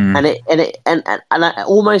 And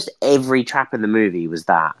almost every trap in the movie was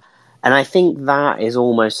that, and I think that is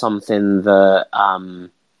almost something that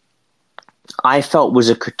I felt was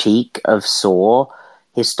a critique of Saw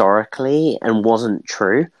historically and wasn't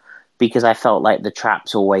true. Because I felt like the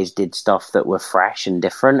traps always did stuff that were fresh and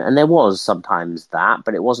different, and there was sometimes that,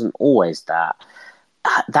 but it wasn't always that.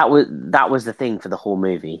 That was the thing for the whole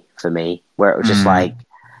movie for me, where it was just like,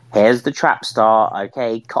 here's the trap start.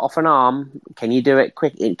 Okay, cut off an arm. Can you do it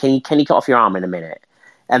quick? Can you cut off your arm in a minute?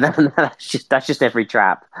 And then that's just every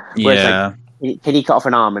trap. Yeah. Like, can you cut off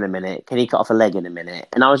an arm in a minute? Can you cut off a leg in a minute?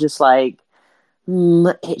 And I was just like,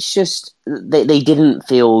 it's just they didn't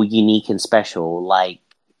feel unique and special like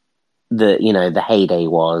the heyday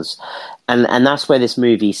was, and that's where this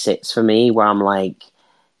movie sits for me, where I'm like,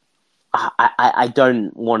 I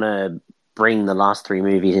don't want to bring the last three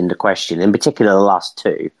movies into question, in particular the last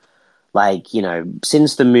two. Like,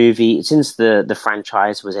 since the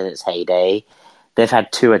franchise was in its heyday, they've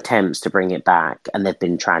had two attempts to bring it back, and they've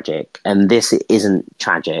been tragic. And this isn't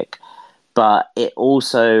tragic, but it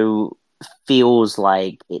also feels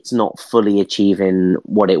like it's not fully achieving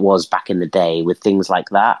what it was back in the day with things like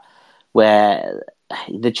that, where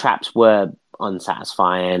the traps were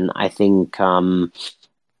unsatisfying. I think I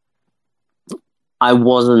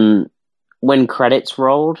wasn't, when credits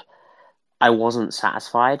rolled, I wasn't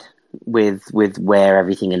satisfied with where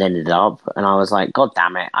everything had ended up, and I was like, God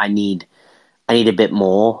damn it, I need a bit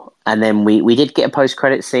more. And then we did get a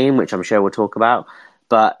post-credit scene, which I'm sure we'll talk about,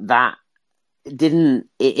 but that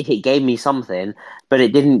it gave me something, but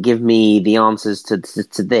it didn't give me the answers to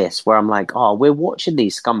this, where I'm like, oh, we're watching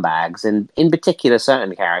these scumbags, and in particular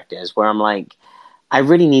certain characters, where I'm like, I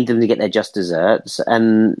really need them to get their just desserts,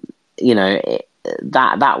 and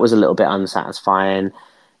that was a little bit unsatisfying.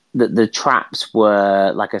 The traps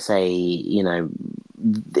were, like I say,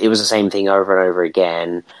 it was the same thing over and over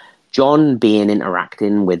again. John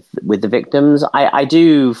interacting with the victims, I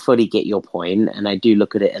do fully get your point, and I do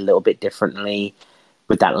look at it a little bit differently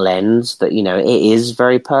with that lens that, it is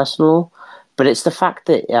very personal, but it's the fact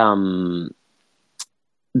that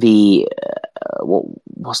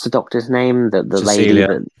what's the doctor's name? The Cecilia.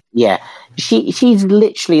 lady that, she's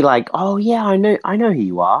literally like, oh yeah, I know who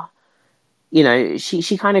you are.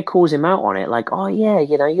 She kind of calls him out on it, like, oh yeah,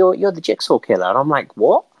 you're the Jigsaw killer, and I'm like,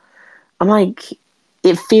 what? I'm like,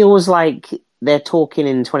 it feels like they're talking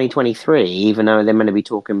in 2023, even though they're meant to be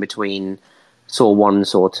talking between Saw 1 and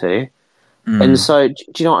Saw 2. And so, do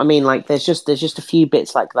you know what I mean? Like, there's just a few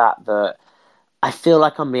bits like that I feel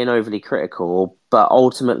like I'm being overly critical, but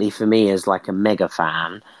ultimately for me as like a mega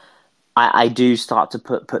fan, I do start to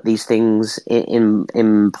put these things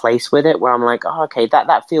in place with it, where I'm like, oh, okay,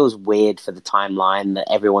 that feels weird for the timeline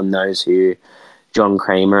that everyone knows who John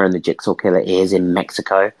Kramer and the Jigsaw Killer is in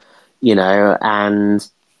Mexico. And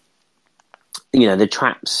the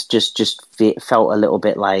traps just felt a little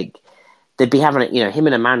bit like they'd be having him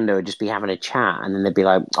and Amanda would just be having a chat, and then they'd be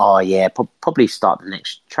like, oh yeah, probably start the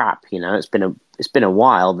next trap. It's been a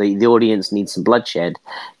while. The audience needs some bloodshed.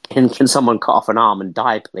 Can someone cut off an arm and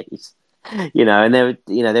die, please? And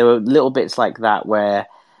there were little bits like that where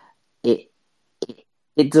it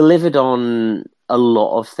delivered on a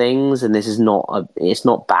lot of things, and this is it's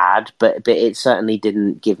not bad, but it certainly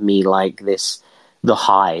didn't give me like the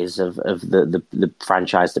highs of the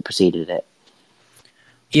franchise that preceded it.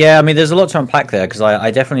 Yeah, I mean, there's a lot to unpack there, because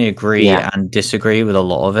I definitely agree and disagree with a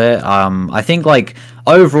lot of it. I think, like,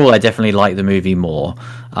 overall, I definitely like the movie more,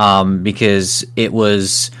 because it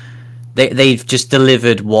was they've just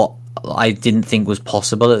delivered what I didn't think was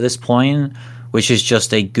possible at this point, which is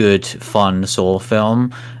just a good, fun Saw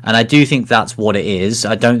film. And I do think that's what it is.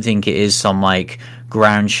 I don't think it is some, like,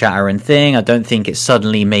 ground-shattering thing. I don't think it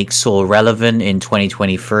suddenly makes Saw relevant in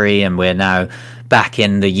 2023, and we're now back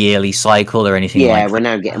in the yearly cycle or anything like that. Yeah, we're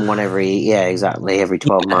now getting one every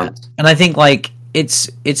 12 months. And I think, like, it's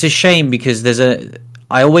a shame, because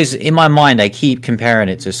I always, in my mind, I keep comparing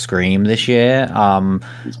it to Scream this year,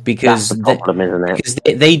 because that's the problem, isn't it? Because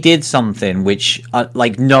they did something which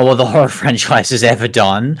like no other horror franchise has ever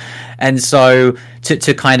done, and so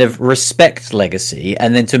to kind of respect Legacy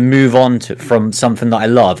and then to move on from something that I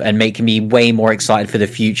love and make me way more excited for the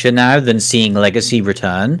future now than seeing Legacy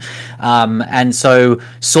return. And so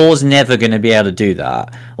Saw's never going to be able to do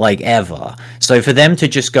that, like, ever. So for them to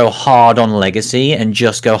just go hard on Legacy and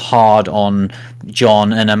just go hard on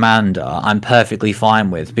John and Amanda, I'm perfectly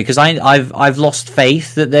fine with, because I've lost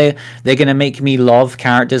faith that they're going to make me love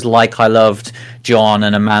characters like I loved John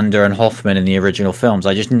and Amanda and Hoffman in the original films.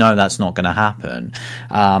 I just know that's not going to happen.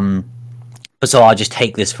 So I'll just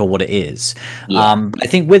take this for what it is. Yeah. I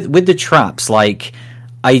think with the traps, like,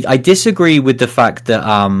 I disagree with the fact that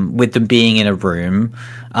with them being in a room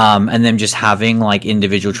and them just having like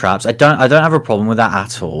individual traps. I don't have a problem with that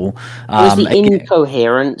at all. It was the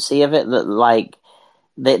incoherency of it that, like,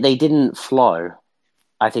 they didn't flow,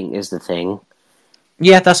 I think, is the thing.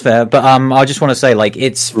 Yeah, that's fair. But I just want to say, like,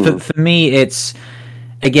 it's for me, it's,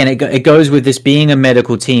 again, it goes with this being a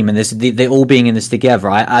medical team and they're all being in this together.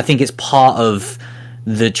 I think it's part of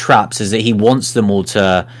the traps is that he wants them all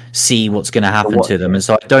to see what's going to happen to them, and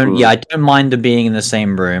so I don't mind them being in the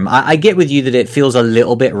same room. I get with you that it feels a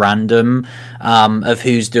little bit random of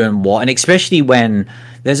who's doing what, and especially when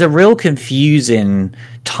there's a real confusing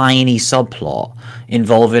tiny subplot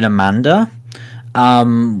involving Amanda,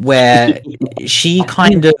 where she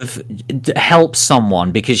kind of helps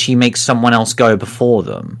someone because she makes someone else go before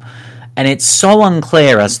them, and it's so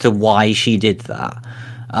unclear as to why she did that.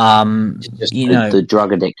 Just the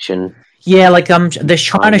drug addiction. Yeah, like they're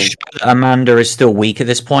trying to show that Amanda is still weak at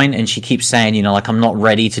this point, and she keeps saying, you know, like, I'm not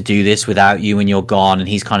ready to do this without you when you're gone, and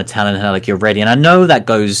he's kind of telling her, like, you're ready. And I know that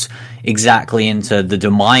goes exactly into the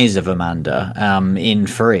demise of Amanda in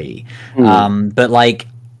 3. But, like,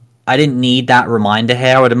 I didn't need that reminder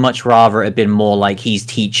here. I would have much rather it had been more like he's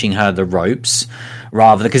teaching her the ropes,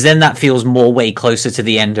 rather, because then that feels more way closer to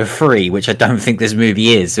the end of 3, which I don't think this movie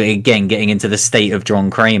is. So again, getting into the state of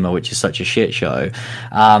John Kramer, which is such a shit show.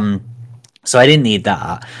 So I didn't need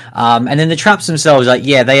that. And then the traps themselves, like,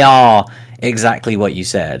 yeah, they are exactly what you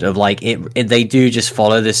said, of like they do just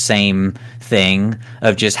follow the same thing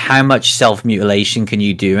of just how much self-mutilation can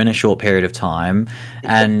you do in a short period of time.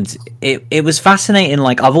 And it was fascinating.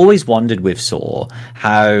 Like, I've always wondered with Saw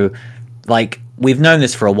how, like, we've known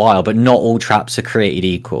this for a while, but not all traps are created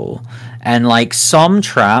equal. And, like, some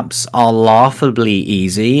traps are laughably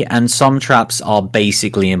easy and some traps are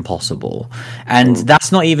basically impossible. And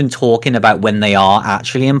that's not even talking about when they are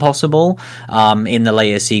actually impossible in the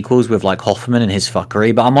later sequels with, like, Hoffman and his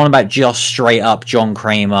fuckery. But I'm on about just straight up John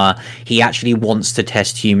Kramer. He actually wants to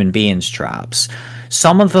test human beings traps.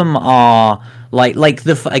 Some of them are like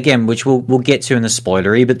the, again, which we'll get to in the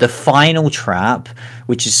spoilery, but the final trap,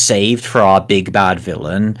 which is saved for our big bad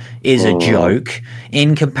villain, is a joke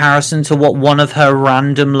in comparison to what one of her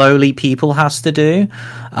random lowly people has to do.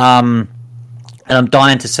 And I'm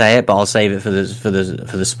dying to say it, but I'll save it for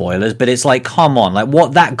the spoilers. But it's like, come on, like,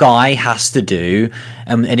 what that guy has to do,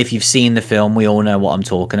 and if you've seen the film, we all know what I'm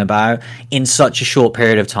talking about, in such a short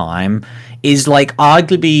period of time, is like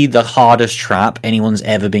arguably the hardest trap anyone's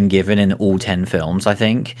ever been given in all 10 films, I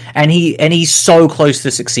think. And he's so close to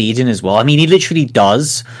succeeding as well. I mean, he literally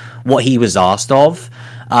does what he was asked of,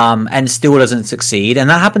 and still doesn't succeed. And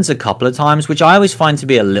that happens a couple of times, which I always find to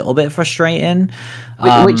be a little bit frustrating.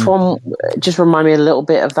 Which one? Just remind me a little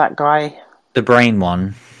bit of that guy. The brain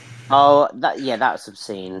one. Oh, that's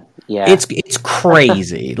obscene. Yeah, it's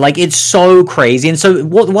crazy. Like, it's so crazy. And so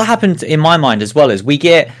what happened in my mind as well is we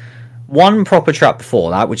get one proper trap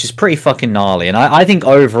before that, which is pretty fucking gnarly, and I think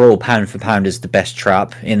overall, pound for pound, is the best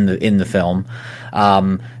trap in the film.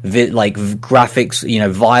 Like, graphics, you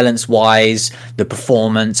know, violence wise, the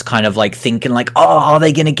performance, kind of like thinking like, oh, are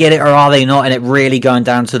they gonna get it or are they not? And it really going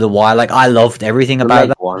down to the wire. Like, I loved everything about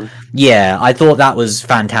that one. Yeah, I thought that was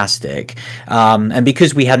fantastic. And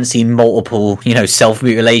because we hadn't seen multiple, you know,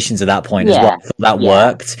 self-mutilations at that point as well, I thought that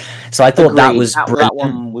worked. So I thought that was that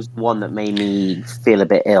one was one that made me feel a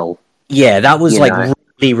bit ill. Yeah, that was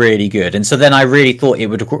really, really good. And so then I really thought it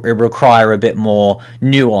would require a bit more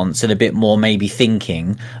nuance and a bit more maybe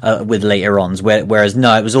thinking with later ons. Whereas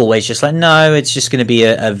no, it was always just like, no, it's just going to be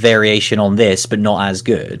a variation on this, but not as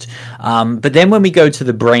good. But then when we go to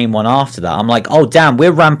the brain one after that, I'm like, oh damn,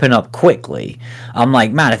 we're ramping up quickly. I'm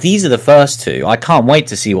like, man, if these are the first two, I can't wait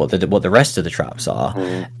to see what the rest of the traps are.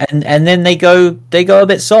 And then they go a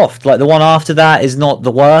bit soft. Like, the one after that is not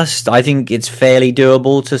the worst. I think it's fairly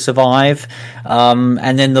doable to survive.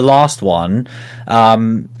 And then the last one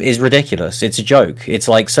is ridiculous. It's a joke. It's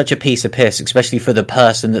like such a piece of piss, especially for the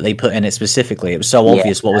person that they put in it specifically. It was so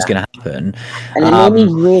obvious what was going to happen, and it made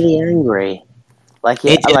me really angry. I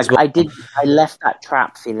left that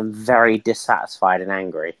trap feeling very dissatisfied and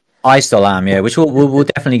angry. I still am, yeah. Which we'll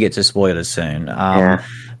definitely get to spoilers soon. Yeah.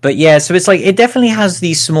 But yeah, so it's like it definitely has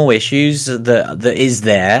these small issues that is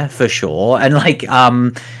there for sure, and like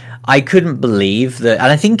I couldn't believe that,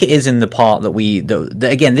 and I think it is in the part that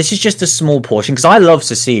again, this is just a small portion because I love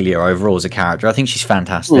Cecilia overall as a character. I think she's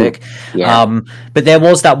fantastic. Yeah. But there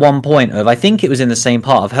was that one point of, I think it was in the same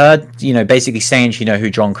part of her, basically saying she know who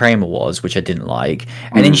John Kramer was, which I didn't like,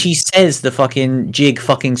 and then she says the fucking jig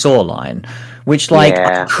fucking saw line, which like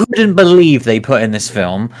I couldn't believe they put in this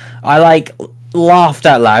film. I like laughed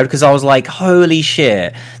out loud because I was like, holy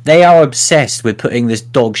shit, they are obsessed with putting this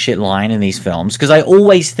dog shit line in these films. Because I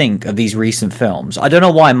always think of these recent films, I don't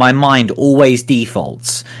know why my mind always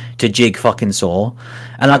defaults to jig fucking saw,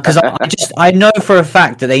 and because I know for a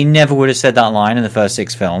fact that they never would have said that line in the first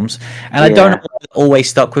 6 films, and I don't know why it always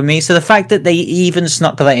stuck with me. So the fact that they even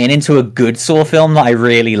snuck that into a good Saw film that I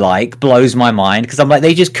really like blows my mind, because I'm like,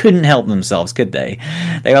 they just couldn't help themselves, could they?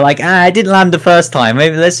 They were like, it didn't land the first time,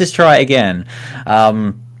 maybe let's just try it again.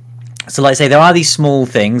 So like I say, there are these small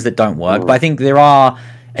things that don't work, but I think there are,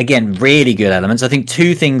 again, really good elements. I think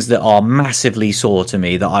 2 things that are massively Saw to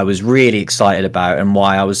me that I was really excited about and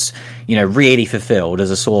why I was, really fulfilled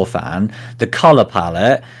as a Saw fan. The color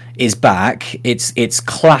palette is back. It's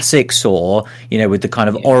classic Saw, with the kind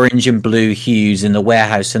of orange and blue hues in the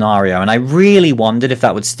warehouse scenario. And I really wondered if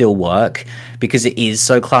that would still work, because it is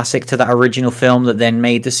so classic to that original film that then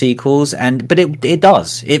made the sequels. But it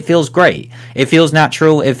does. It feels great. It feels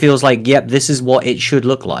natural. It feels like, yep, this is what it should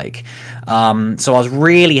look like. So I was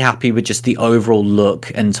really happy with just the overall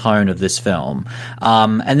look and tone of this film.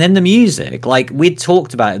 And then the music, like we'd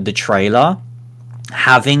talked about the trailer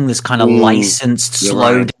having this kind of licensed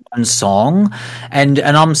slow down song, and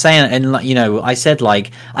I'm saying, and I said,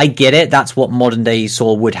 like, I get it, that's what modern day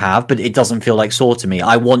Saw would have, but it doesn't feel like Saw to me.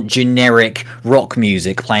 I want generic rock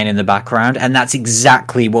music playing in the background, and that's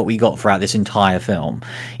exactly what we got throughout this entire film.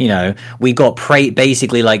 We got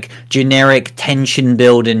basically like generic tension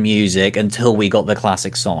building music until we got the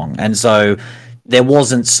classic song. And so there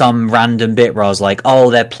wasn't some random bit where I was like, oh,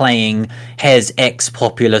 they're playing Hair's X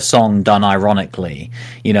popular song done ironically,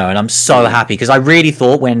 and I'm so happy, because I really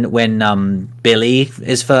thought when Billy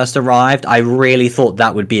is first arrived, I really thought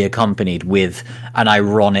that would be accompanied with an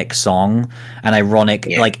ironic song, an ironic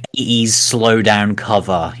like 80s slow down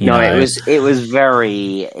cover. It was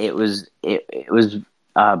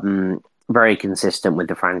very consistent with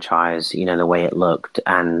the franchise, the way it looked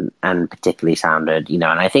and particularly sounded, and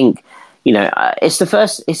I think, it's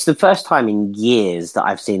the first time in years that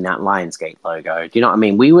I've seen that Lionsgate logo. Do you know what I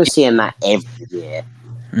mean? We were seeing that every year.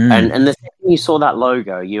 And the second you saw that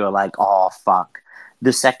logo, you were like, oh, fuck.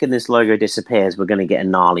 The second this logo disappears, we're going to get a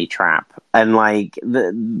gnarly trap. And like,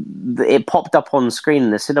 it popped up on screen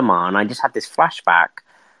in the cinema, and I just had this flashback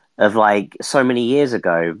of like so many years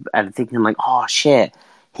ago, and thinking like, oh shit,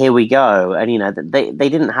 here we go. And they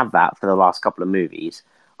didn't have that for the last couple of movies.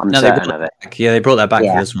 I'm certain of it. Yeah, they brought that back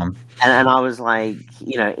for this one. And I was like,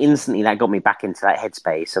 instantly that got me back into that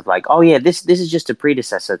headspace of like, oh yeah, this is just a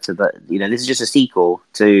predecessor to the, this is just a sequel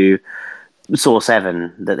to Saw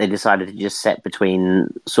 7 that they decided to just set between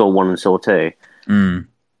Saw 1 and Saw 2. And,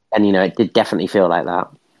 it did definitely feel like that.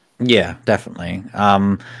 Yeah, definitely.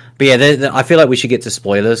 But yeah, I feel like we should get to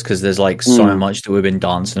spoilers, because there's like so much that we've been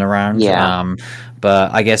dancing around. Yeah.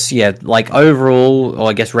 But I guess, like overall,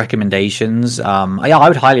 or I guess recommendations, I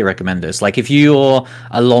would highly recommend this. Like if you're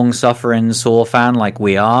a long-suffering Saw fan like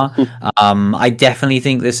we are, I definitely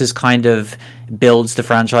think this is kind of builds the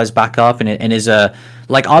franchise back up, and is a,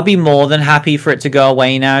 like, I'll be more than happy for it to go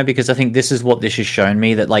away now, because I think this is what this has shown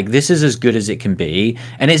me, that like this is as good as it can be,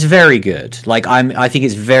 and it's very good. Like I think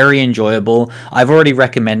it's very enjoyable. I've already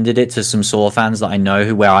recommended it to some Saw fans that I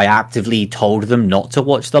know where I actively told them not to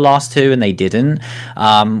watch the last 2 and they didn't,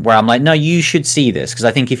 where I'm like, no, you should see this, because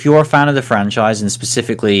I think if you're a fan of the franchise, and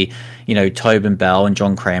specifically Tobin Bell and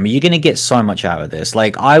John Kramer, you're going to get so much out of this.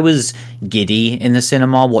 Like I was giddy in the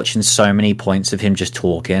cinema watching so many points of him just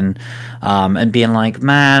talking, and being like,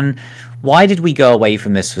 man, why did we go away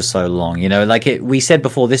from this for so long? We said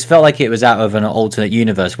before, this felt like it was out of an alternate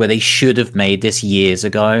universe where they should have made this years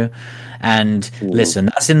ago. And listen,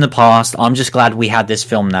 that's in the past. I'm just glad we had this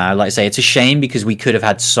film now. Like I say, it's a shame because we could have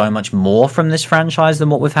had so much more from this franchise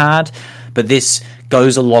than what we've had. But this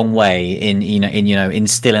goes a long way in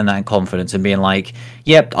instilling that confidence and being like,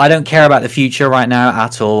 yep, I don't care about the future right now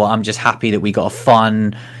at all. I'm just happy that we got a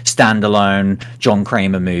fun standalone John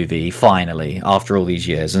Kramer movie finally after all these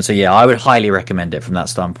years. And so yeah, I would highly recommend it from that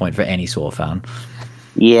standpoint for any Saw fan.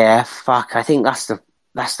 Yeah, fuck. I think that's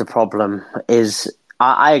the problem. Is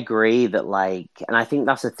I agree that, like, and I think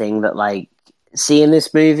that's the thing that, like, seeing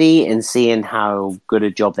this movie and seeing how good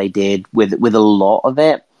a job they did with a lot of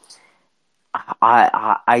it,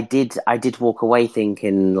 I did walk away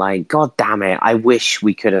thinking like, God damn it, I wish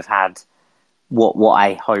we could have had what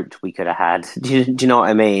I hoped we could have had. Do you know what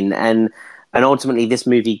I mean? And ultimately, this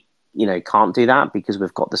movie, can't do that because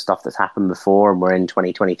we've got the stuff that's happened before, and we're in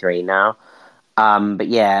 2023 now. But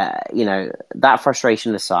yeah, that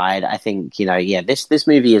frustration aside, I think this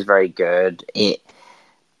movie is very good.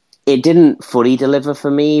 It didn't fully deliver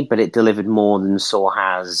for me, but it delivered more than Saw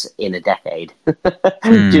has in a decade.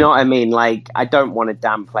 Do you know what I mean? Like, I don't want to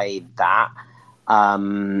downplay that.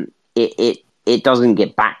 It doesn't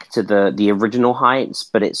get back to the original heights,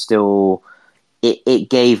 but it still it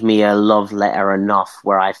gave me a love letter enough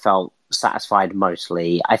where I felt satisfied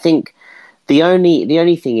mostly. I think the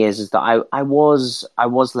only thing is that I was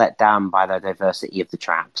let down by the diversity of the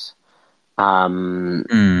traps. And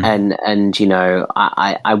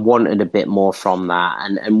I wanted a bit more from that,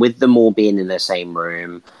 and with them all being in the same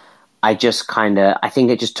room, I think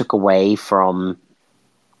it just took away from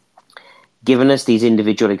giving us these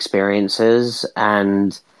individual experiences.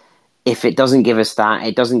 And if it doesn't give us that,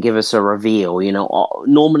 it doesn't give us a reveal.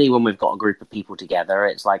 Normally when we've got a group of people together,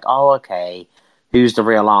 it's like, oh, okay, who's the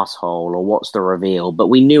real asshole, or what's the reveal? But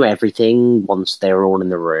we knew everything once they were all in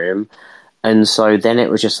the room. And so then it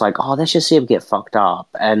was just like, oh, let's just see him get fucked up.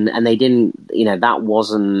 And they didn't, that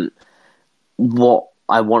wasn't what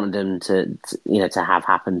I wanted them to have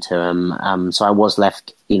happen to him. So I was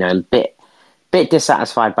left, a bit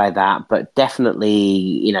dissatisfied by that, but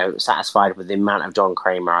definitely, satisfied with the amount of John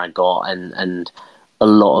Kramer I got and a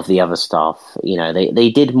lot of the other stuff.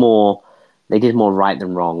 They did more right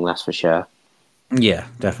than wrong, that's for sure. Yeah,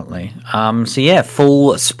 definitely. So yeah,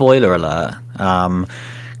 full spoiler alert.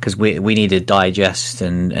 Because we need to digest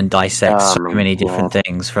and dissect so many different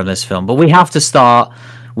things from this film. But we have to start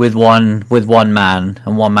with one man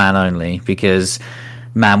and one man only, because,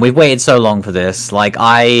 man, we've waited so long for this. Like,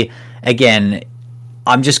 I'm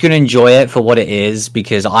just going to enjoy it for what it is,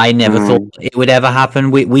 because I never thought it would ever happen.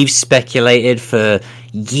 We've speculated for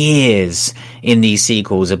years in these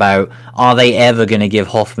sequels about, are they ever going to give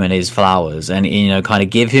Hoffman his flowers and, kind of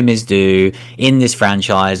give him his due in this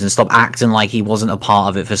franchise and stop acting like he wasn't a part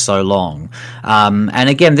of it for so long. And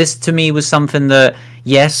again, this to me was something that,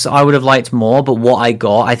 yes, I would have liked more, but what I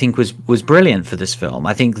got, I think was brilliant for this film.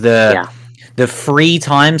 I think the 3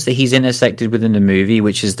 times that he's intersected within the movie,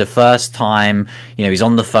 which is the first time, he's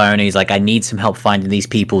on the phone and he's like, I need some help finding these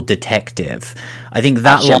people, detective. I think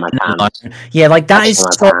that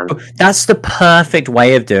that's the perfect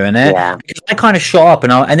way of doing it. Yeah. Because I kind of shot up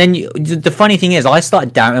and then the funny thing is, I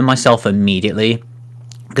started doubting myself immediately.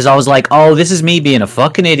 Because I was like, oh, this is me being a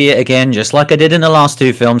fucking idiot again, just like I did in the last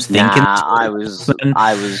 2 films. I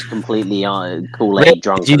was completely Kool-Aid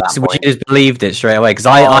drunk. You just believed it straight away? Because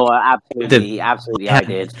absolutely, I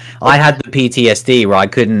did. I had the PTSD where I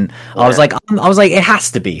couldn't. Yeah. I was like, it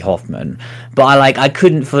has to be Hoffman, but I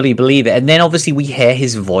couldn't fully believe it. And then obviously we hear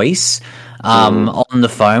his voice on the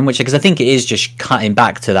phone, because I think it is just cutting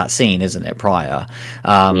back to that scene, isn't it, prior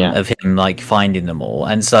of him finding them all.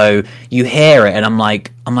 And so you hear it and I'm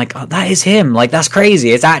like, oh, that is him. That's crazy,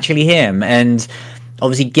 it's actually him. And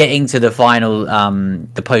obviously getting to the final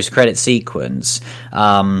the post-credit sequence,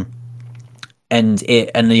 and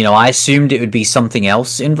I assumed it would be something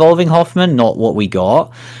else involving Hoffman, not what we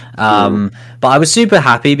got. But I was super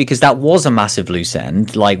happy because that was a massive loose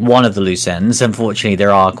end, one of the loose ends. Unfortunately,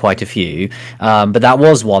 there are quite a few, but that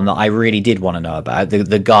was one that I really did want to know about.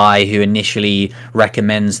 The guy who initially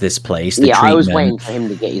recommends this place. I was waiting for him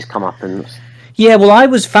to get his comeuppance. Yeah, well, I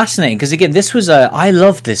was fascinated because again, this was I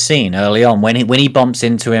loved this scene early on when he bumps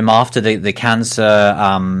into him after the cancer,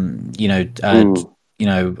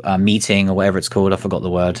 meeting or whatever it's called. I forgot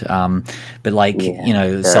the word. But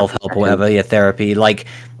self-help or whatever, therapy.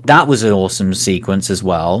 That was an awesome sequence as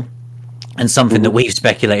well. And something that we've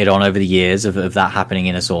speculated on over the years of that happening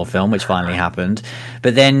in a Saw film, which finally happened.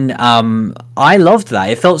 But then I loved that.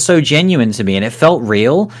 It felt so genuine to me, and it felt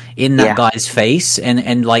real in that guy's face. And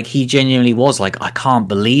he genuinely was I can't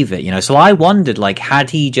believe it, So I wondered, had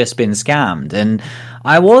he just been scammed? And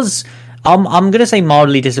I was... I'm going to say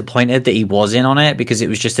mildly disappointed that he was in on it, because it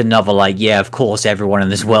was just another of course everyone in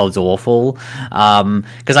this world's awful.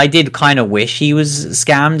 Because I did kind of wish he was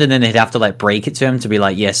scammed, and then they'd have to break it to him to be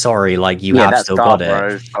sorry, you have still dark, got it.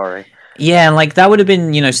 Bro. Sorry. Yeah, and that would have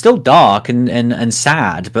been, still dark and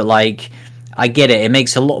sad, but I get it. It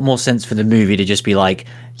makes a lot more sense for the movie to just be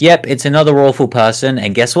yep, it's another awful person,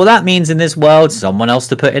 and guess what that means in this world? Someone else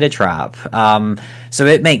to put in a trap. So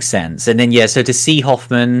it makes sense. And then, so to see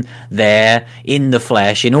Hoffman there in the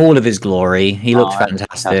flesh, in all of his glory, he looked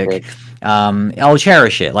fantastic. I'll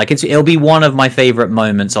cherish it. Like it'll be one of my favorite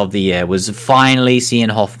moments of the year. Was finally seeing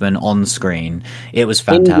Hoffman on screen. It was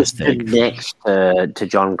fantastic. Next to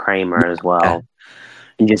John Kramer as well,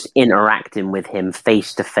 and just interacting with him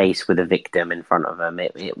face to face with a victim in front of him.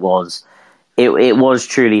 It was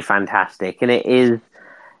truly fantastic, and it is.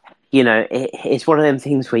 It's one of them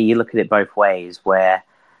things where you look at it both ways. Where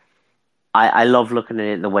I love looking at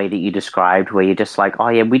it the way that you described, where you're just like, oh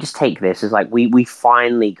yeah, we just take this. It's like we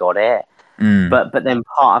finally got it. But then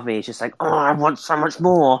part of me is just like, oh, I want so much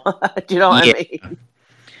more. Do you know what I mean?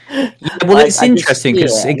 Yeah, well, it's interesting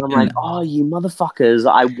because I'm like, oh, you motherfuckers!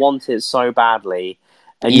 I want it so badly,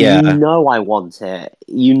 and Yeah. you know I want it.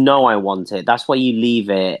 You know I want it. That's why you leave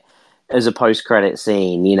it as a post-credit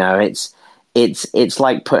scene. It's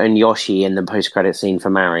like putting Yoshi in the post-credit scene for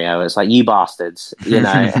Mario. It's like, you bastards,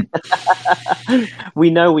 we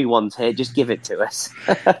know we want it. Just give it to us.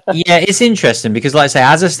 Yeah, it's interesting because, like I say,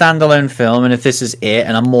 as a standalone film, and if this is it,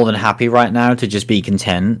 and I'm more than happy right now to just be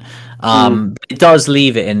content, it does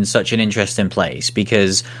leave it in such an interesting place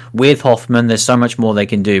because with Hoffman, there's so much more they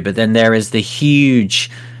can do, but then there is the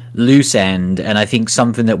huge loose end, and I think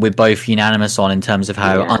something that we're both unanimous on in terms of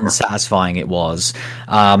how unsatisfying it was,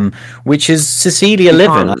 which is Cecilia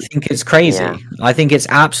Livin. I think it's crazy. Yeah. I think it's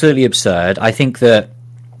absolutely absurd. I think that,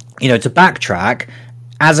 to backtrack,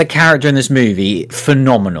 as a character in this movie,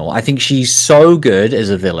 phenomenal. I think she's so good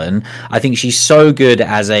as a villain. I think she's so good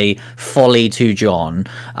as a folly to John.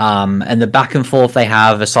 And the back and forth they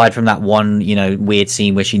have, aside from that one, weird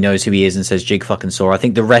scene where she knows who he is and says "Jig fucking saw," I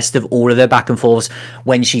think the rest of all of their back and forths,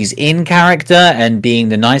 when she's in character and being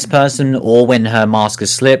the nice person, or when her mask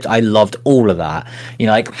is slipped, I loved all of that.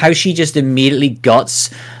 Like how she just immediately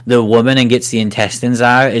guts the woman and gets the intestines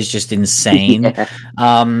out is just insane.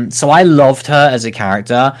 So I loved her as a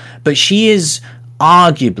character, but she is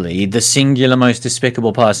arguably the singular most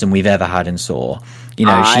despicable person we've ever had in Saw.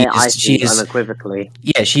 She is unequivocally.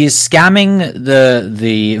 Yeah, she is scamming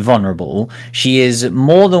the vulnerable. She is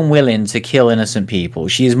more than willing to kill innocent people.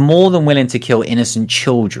 She is more than willing to kill innocent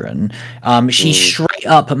children. She straight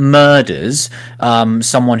up murders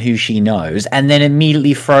someone who she knows, and then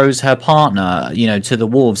immediately throws her partner, to the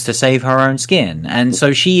wolves to save her own skin. And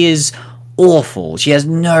so she is awful. She has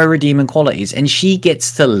no redeeming qualities, and she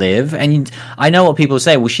gets to live. And I know what people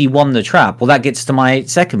say, well, she won the trap. Well, that gets to my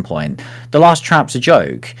second point. The last trap's a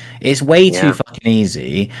joke. It's way too fucking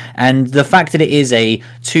easy, and the fact that it is a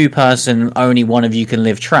two-person, only one of you can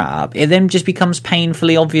live trap, it then just becomes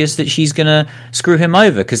painfully obvious that she's gonna screw him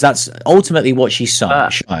over, because that's ultimately what she's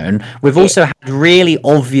shown. We've also had really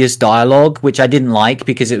obvious dialogue, which I didn't like,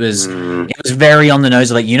 because it was very on the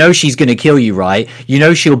nose, like, she's gonna kill you, right?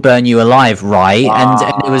 She'll burn you alive, right?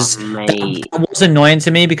 And it was that was annoying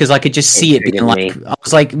to me, because I could just see it being like, I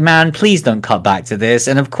was like, man, please don't cut back to this.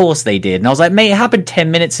 And of course they did. And I was like, mate, it happened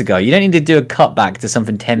 10 minutes ago. You don't need to do a cut back to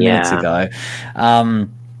something 10 minutes ago.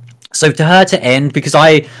 So to her to end, because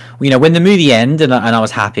when the movie ended, and I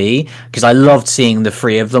was happy, because I loved seeing the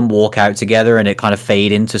three of them walk out together and it kind of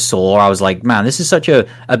fade into Saw. I was like, man, this is such an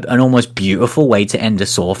almost beautiful way to end a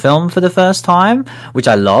Saw film for the first time, which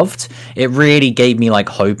I loved. It really gave me like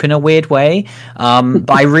hope in a weird way. But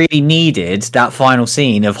I really needed that final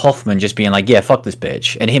scene of Hoffman just being like, yeah, fuck this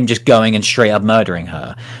bitch, and him just going and straight up murdering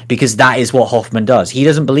her, because that is what Hoffman does. He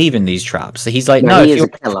doesn't believe in these traps. So he's like, no, if you're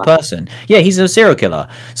a person. Yeah, he's a serial killer.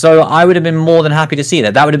 So I would have been more than happy to see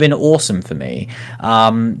that. That would have been awesome for me.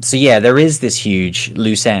 So yeah, there is this huge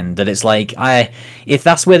loose end that it's like, if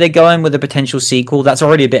that's where they're going with a potential sequel, that's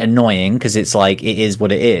already a bit annoying, because it's like, it is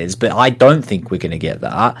what it is. But I don't think we're going to get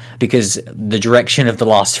that, because the direction of the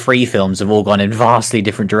last three films have all gone in vastly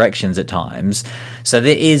different directions at times. So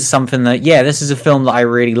there is something that, yeah, this is a film that I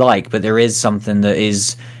really like, but there is something that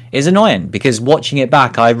is annoying, because watching it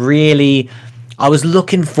back, I was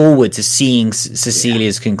looking forward to seeing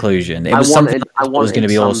Cecilia's conclusion. It was something that was going to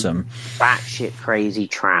be awesome. Batshit crazy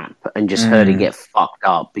trap, and just her to get fucked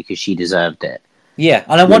up because she deserved it. Yeah,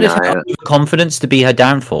 and I wanted her confidence to be her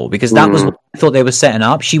downfall, because that was what I thought they were setting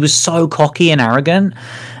up. She was so cocky and arrogant,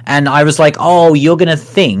 and I was like, oh, you're going to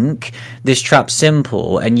think this trap's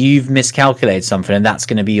simple, and you've miscalculated something, and that's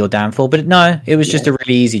going to be your downfall. But no, it was just a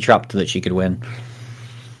really easy trap that she could win.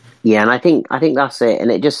 Yeah, and I think that's it,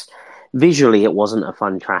 and it just... Visually, it wasn't a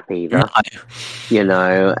fun trap either,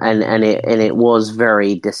 and it was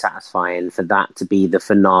very dissatisfying for that to be the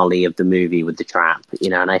finale of the movie with the trap,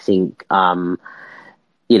 and I think,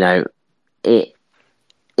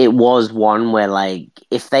 it was one where, like,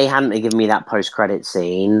 if they hadn't given me that post-credit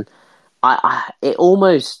scene,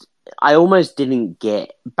 I almost didn't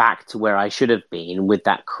get back to where I should have been with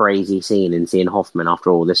that crazy scene and seeing Hoffman after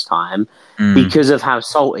all this time because of how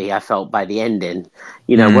salty I felt by the ending.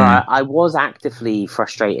 Where I was actively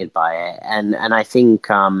frustrated by it, and I think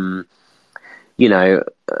to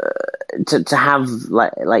have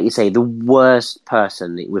like you say, the worst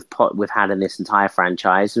person that we've had in this entire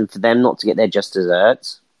franchise, and for them not to get their just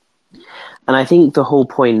desserts. And I think the whole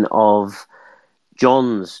point of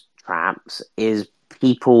John's traps is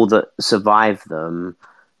people that survive them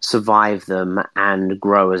and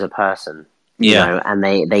grow as a person. And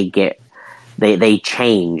they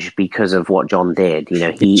change because of what John did. He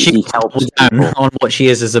helps down on what she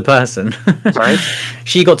is as a person. Sorry?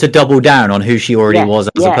 She got to double down on who she already was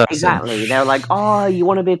as a person. Exactly. They're like, oh, you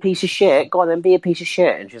want to be a piece of shit? Go on, then be a piece of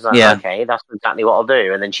shit. And she's like, okay, that's exactly what I'll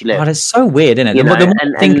do. And then she lived. God, it's so weird, isn't it? The more I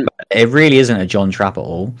think about it, it really isn't a John trap at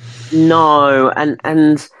all. No,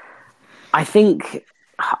 and I think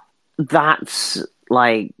that's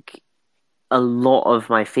like a lot of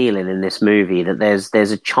my feeling in this movie, that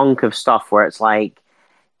there's a chunk of stuff where it's like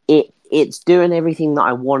it's doing everything that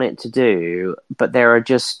I want it to do, but there are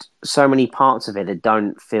just so many parts of it that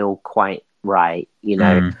don't feel quite right.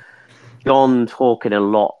 John talking a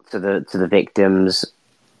lot to the victims.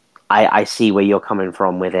 I see where you're coming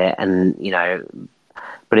from with it, and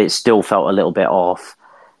but it still felt a little bit off.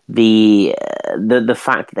 The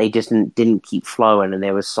fact that they just didn't keep flowing, and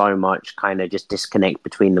there was so much kind of just disconnect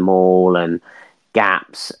between them all and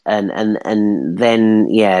gaps, and then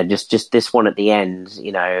just this one at the end,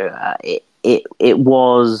 it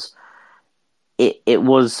was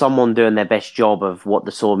someone doing their best job of what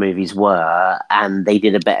the Saw movies were, and they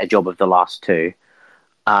did a better job of the last two.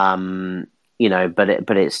 But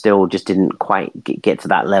it still just didn't quite get to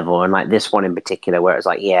that level, and like this one in particular, where it's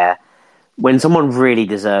like, when someone really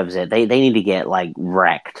deserves it, they need to get like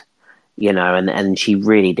wrecked, and she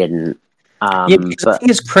really didn't. But I think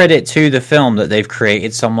it's credit to the film that they've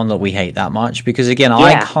created someone that we hate that much, because again,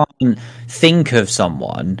 I can't think of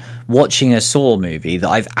someone watching a Saw movie that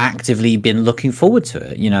I've actively been looking forward to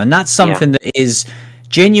it, and that's something that is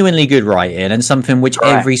genuinely good writing, and something which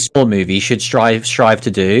every Saw movie should strive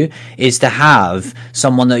to do, is to have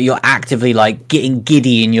someone that you're actively like getting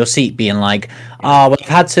giddy in your seat, being like, well, I've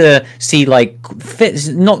had to see like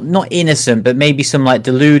not innocent, but maybe some like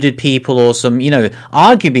deluded people, or some,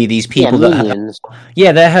 arguably these people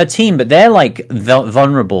they're her team, but they're like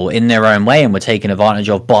vulnerable in their own way and were taken advantage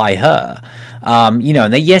of by her. And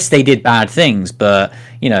they did bad things, but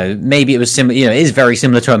maybe it was similar. It is very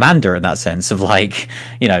similar to Amanda in that sense of like,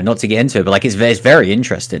 not to get into it, but like it's very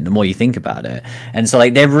interesting the more you think about it. And so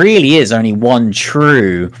like there really is only one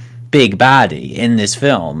true big baddie in this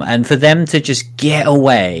film, and for them to just get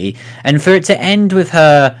away, and for it to end with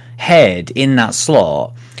her head in that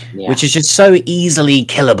slot, which is just so easily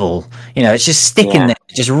killable. It's just sticking there,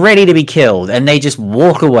 just ready to be killed, and they just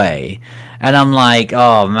walk away. And I'm like,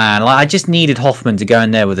 oh man, like I just needed Hoffman to go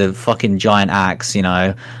in there with a fucking giant axe,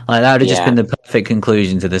 like that would have just been the perfect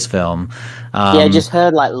conclusion to this film. Just her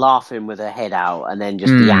like laughing with her head out, and then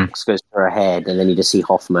just the axe goes through her head, and then you just see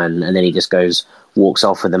Hoffman, and then he just walks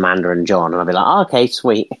off with Amanda and John, and I'll be like, oh, okay,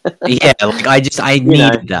 sweet. I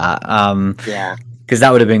needed that. Because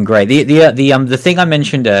that would have been great. The thing I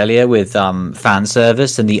mentioned earlier with fan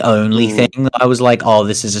service, and the only thing that I was like, oh,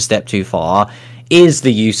 this is a step too far, is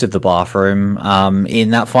the use of the bathroom in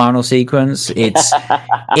that final sequence. It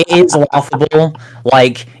is laughable.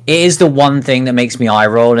 Like, it is the one thing that makes me eye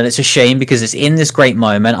roll, and it's a shame because it's in this great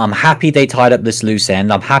moment. I'm happy they tied up this loose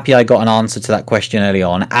end. I'm happy I got an answer to that question early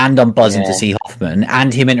on, and I'm buzzing to see Hoffman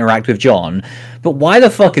and him interact with John. But why the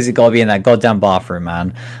fuck is it got to be in that goddamn bathroom,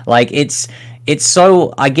 man? Like, it's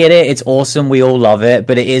so, I get it, it's awesome, we all love it,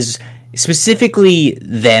 but it is specifically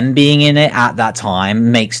them being in it at that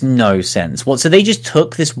time makes no sense. So they just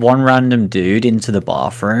took this one random dude into the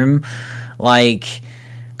bathroom, like,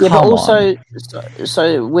 but also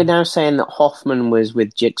so we're now saying that Hoffman was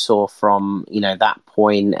with Jigsaw from that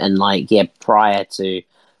point, and like prior to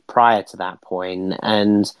that point,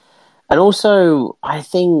 and also I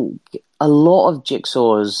think a lot of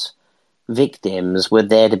Jigsaw's victims were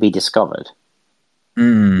there to be discovered.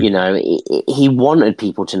 He wanted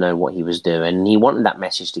people to know what he was doing. He wanted that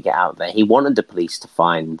message to get out there. He wanted the police to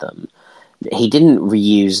find them. He didn't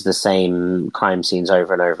reuse the same crime scenes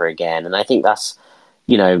over and over again. And I think that's,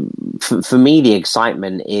 for me, the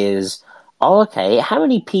excitement is, oh, okay, how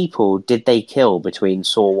many people did they kill between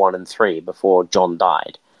Saw 1 and 3 before John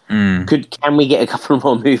died? Can we get a couple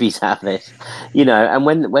more movies out of this? And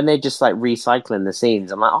when they're just like recycling the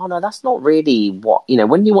scenes, I'm like, oh no, that's not really what,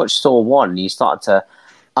 when you watch Saw 1, you start to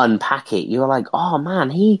unpack it, you're like, oh man,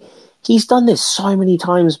 he he's done this so many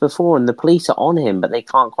times before, and the police are on him, but they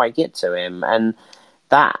can't quite get to him, and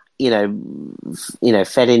that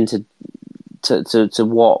fed into to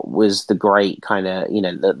what was the great kind of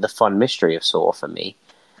the fun mystery of Saw for me.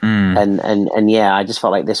 And yeah, I just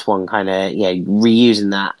felt like this one kind of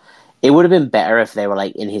reusing that. It would have been better if they were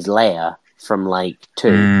like in his lair from like 2.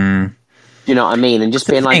 Do you know what I mean? And just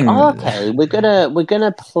being like, oh, okay, we're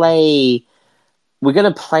gonna play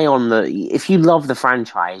on the. If you love the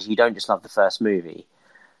franchise, you don't just love the first movie.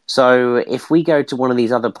 So if we go to one of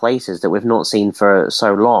these other places that we've not seen for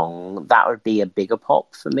so long, that would be a bigger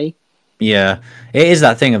pop for me. Yeah, it is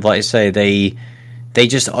that thing of, like you say, they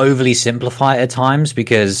just overly simplify it at times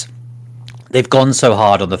because they've gone so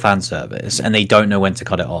hard on the fan service and they don't know when to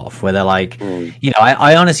cut it off. Where they're like,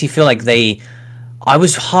 I honestly feel like I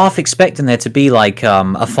was half expecting there to be like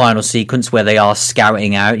a final sequence where they are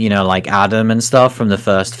scouting out, like Adam and stuff from the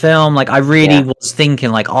first film. Like I really was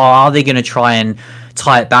thinking like, are they going to try and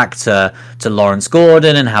tie it back to Lawrence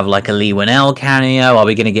Gordon and have like a Lee Winnell cameo? Are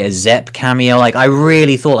we going to get a Zepp cameo? Like I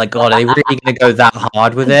really thought like, God, are they really going to go that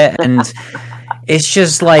hard with it? And it's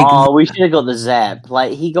just like, oh, we should have got the Zepp.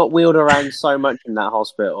 Like he got wheeled around so much in that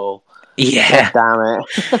hospital. Yeah, God damn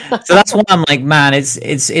it. So that's why I'm like, man,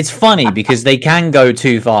 it's funny because they can go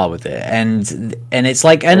too far with it, and it's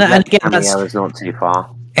like, and again, that's not too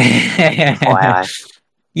far.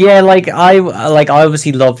 Yeah, like I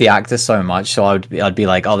obviously love the actor so much, so I'd be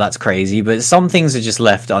like, oh, that's crazy. But some things are just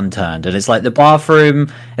left unturned, and it's like the bathroom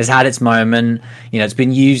has had its moment. It's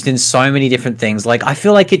been used in so many different things. Like I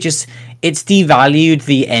feel like it's devalued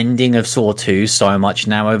the ending of Saw 2 so much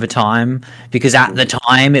now over time, because at the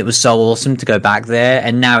time it was so awesome to go back there,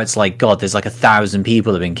 and now it's like, God, there's like 1,000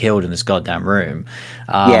 people have been killed in this goddamn room.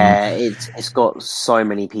 It's got so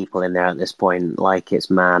many people in there at this point, like it's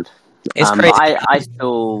mad. It's crazy. I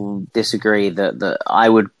still disagree that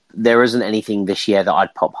there isn't anything this year that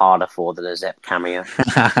I'd pop harder for than a Zepp cameo.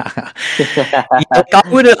 I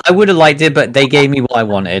would have liked it, but they gave me what I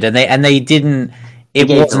wanted, and they didn't. It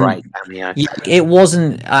wasn't the right cameo. It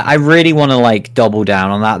wasn't. I really want to like double down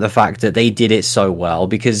on that. The fact that they did it so well,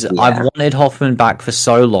 because I've wanted Hoffman back for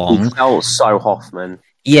so long. He felt so Hoffman.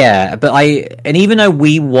 Yeah, but even though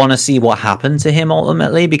we want to see what happened to him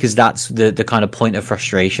ultimately, because that's the kind of point of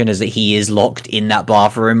frustration, is that he is locked in that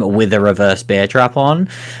bathroom with a reverse bear trap on.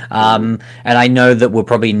 And I know that we're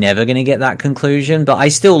probably never going to get that conclusion, but I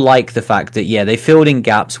still like the fact that, they filled in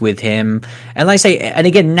gaps with him. And like I say, and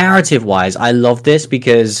again, narrative wise, I love this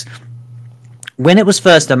because when it was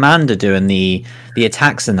first Amanda doing the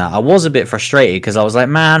attacks and that, I was a bit frustrated because I was like,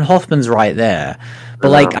 man, Hoffman's right there. But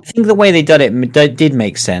like, I think the way they did it did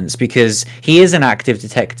make sense because he is an active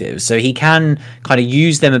detective, so he can kind of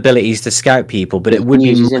use them abilities to scout people. But it would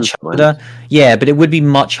be much harder. Yeah, but it would be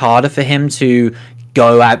much harder for him to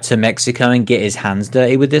go out to Mexico and get his hands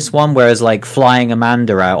dirty with this one, whereas like flying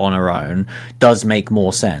Amanda out on her own does make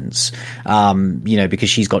more sense, because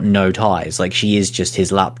she's got no ties, like she is just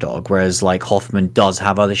his lapdog, whereas like Hoffman does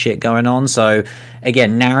have other shit going on. So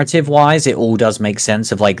again, narrative wise, it all does make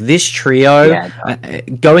sense of like this trio.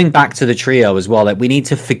 Going back to the trio as well, like we need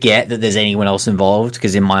to forget that there's anyone else involved,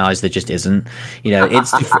 because in my eyes there just isn't.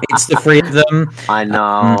 It's the three of them. I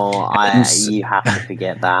know. You have to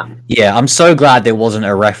forget that. Yeah, I'm so glad there wasn't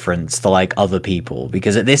a reference to like other people,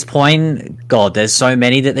 because at this point, God, there's so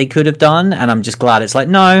many that they could have done, and I'm just glad it's like,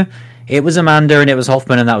 no, it was Amanda and it was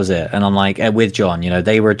Hoffman and that was it. And I'm like, with John,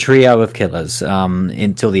 they were a trio of killers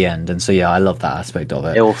until the end, and so I love that aspect of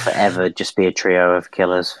it. It will forever just be a trio of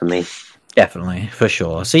killers for me. Definitely, for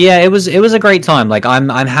sure. So it was a great time. Like I'm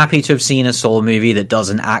happy to have seen a Saw movie that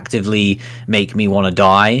doesn't actively make me want to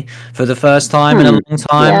die for the first time in a long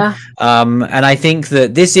time. Yeah. And I think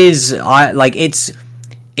that this is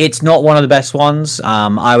it's not one of the best ones.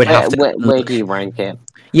 I would have to. Where do you rank it?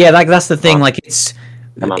 Yeah, like that's the thing. Like it's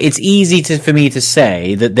easy for me to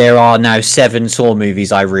say that there are now 7 Saw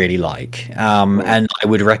movies I really like, and I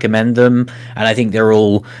would recommend them, and I think they're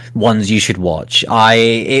all ones you should watch.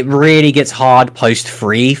 It really gets hard post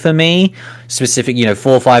 3 for me, specific,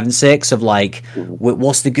 4, 5, and 6 of like,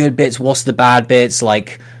 what's the good bits, what's the bad bits.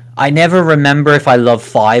 Like, I never remember if I love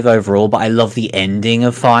 5 overall, but I love the ending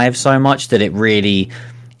of 5 so much that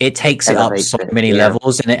it takes it up so many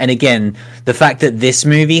levels. And again, the fact that this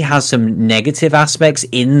movie has some negative aspects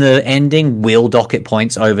in the ending will dock it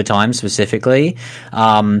points over time specifically.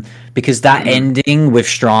 Because that ending with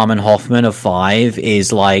Strahm and Hoffman of 5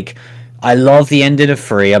 is like, I love the ending of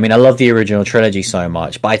 3. I mean, I love the original trilogy so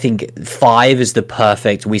much, but I think 5 is the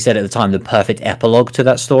perfect, we said at the time, the perfect epilogue to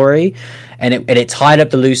that story. And it tied up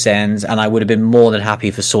the loose ends, and I would have been more than happy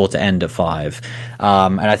for Saw to end at 5.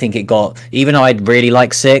 And I think it got, even though I'd really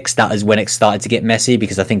like 6, that is when it started to get messy,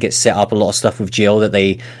 because I think it set up a lot of stuff with Jill that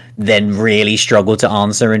they then really struggled to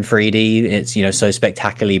answer in 3D. It's, you know, so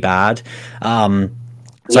spectacularly bad. So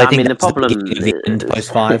yeah, I think the problem the end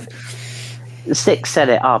post 5. 6 set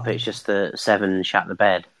it up. It's just the 7 shut the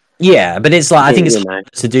bed. Yeah, but it's like, I think it's harder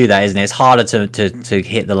to do that, isn't it? It's harder to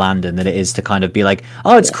hit the landing than it is to kind of be like,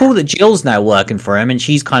 oh, it's cool that Jill's now working for him and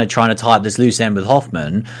she's kind of trying to tie up this loose end with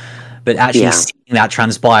Hoffman. But actually seeing that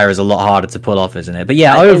transpire is a lot harder to pull off, isn't it? But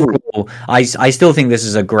yeah, overall, I still think this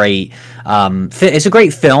is a great it's a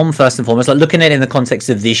great film, first and foremost. Like, looking at it in the context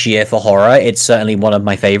of this year for horror, it's certainly one of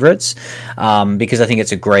my favorites, because I think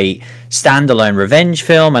it's a great standalone revenge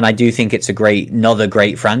film, and I do think it's another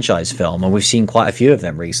great franchise film, and we've seen quite a few of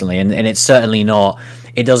them recently, and it's certainly not,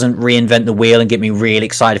 it doesn't reinvent the wheel and get me really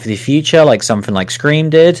excited for the future like something like Scream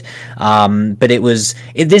did, but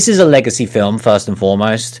this is a legacy film first and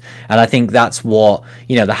foremost, and I think that's what,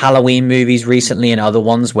 you know, the Halloween movies recently and other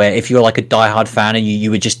ones, where if you're like a diehard fan and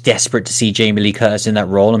you were just desperate to see Jamie Lee Curtis in that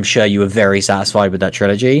role, I'm sure you were very satisfied with that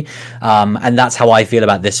trilogy, and that's how I feel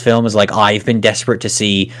about this film. Is like, I've been desperate to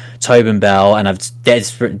see Tobin Bell, and I've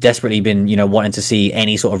desperately been, you know, wanting to see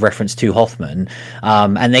any sort of reference to Hoffman,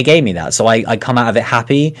 and they gave me that, so I come out of it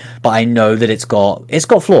happy, but I know that it's got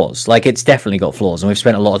flaws. Like, it's definitely got flaws, and we've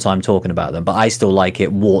spent a lot of time talking about them, but I still like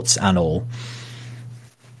it, warts and all.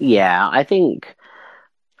 Yeah, I think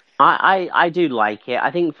I do like it. I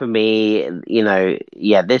think for me, you know,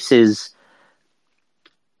 this is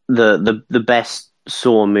the best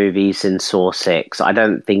Saw movie since Saw 6. I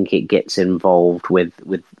don't think it gets involved with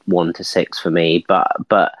 1 to 6 for me,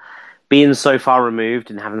 but being so far removed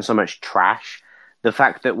and having so much trash, the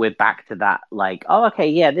fact that we're back to that, like, oh, okay,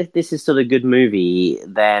 yeah, this is still a good movie,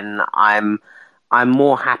 then I'm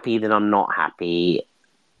more happy than I'm not happy.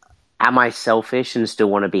 Am I selfish and still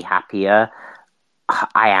want to be happier?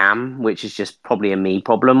 I am, which is just probably a me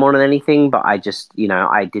problem more than anything. But I just, you know,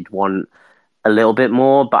 I did want a little bit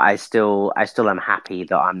more, but I still am happy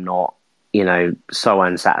that I'm not, you know, so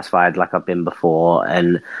unsatisfied like I've been before.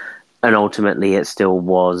 And ultimately, it still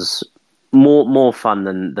was more fun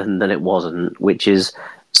than it wasn't, which is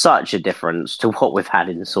such a difference to what we've had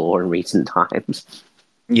in Saw in recent times.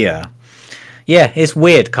 Yeah, it's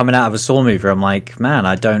weird coming out of a Saw movie. I'm like, man,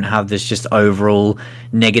 I don't have this just overall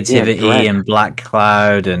negativity and black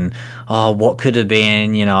cloud and, oh, what could have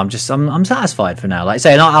been, you know, I'm satisfied for now. Like I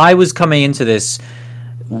say, and I was coming into this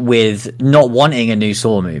with not wanting a new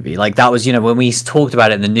Saw movie. Like, that was, you know, when we talked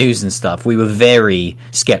about it in the news and stuff, we were very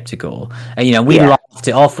skeptical. And, you know, we laughed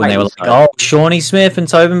it off when they were like, oh, Shawnee Smith and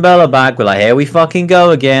Tobin Bell are back. We're like, here we fucking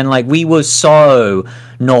go again. Like, we were so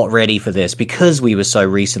not ready for this because we were so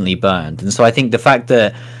recently burned. And so I think the fact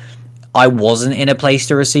that I wasn't in a place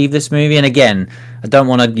to receive this movie, and again, I don't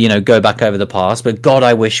want to, you know, go back over the past, but God,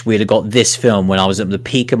 I wish we'd have got this film when I was at the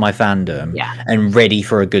peak of my fandom and ready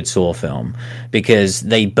for a good Saw film, because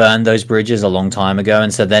they burned those bridges a long time ago,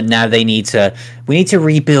 and so that now we need to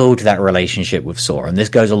rebuild that relationship with Saw, and this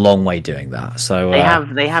goes a long way doing that. So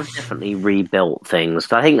they have definitely rebuilt things.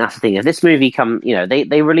 But I think that's the thing. If this movie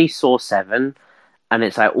they released Saw 7, and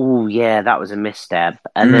it's like, oh yeah, that was a misstep,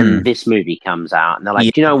 and then this movie comes out, and they're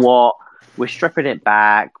like, do you know what? We're stripping it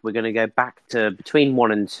back. We're going to go back to between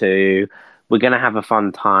 1 and 2. We're going to have a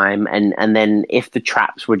fun time. And then if the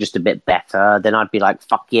traps were just a bit better, then I'd be like,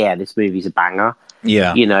 fuck yeah, this movie's a banger.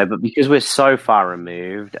 Yeah. You know, but because we're so far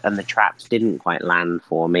removed and the traps didn't quite land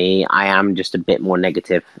for me, I am just a bit more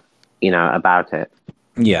negative, you know, about it.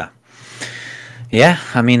 Yeah. Yeah,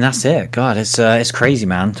 I mean, that's it. God, it's crazy,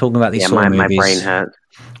 man. Talking about these Saw movies. My brain hurts.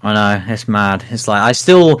 I know, it's mad. It's like,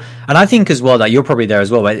 and I think as well that you're probably there as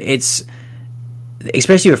well, but it's,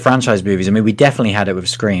 especially with franchise movies, I mean, we definitely had it with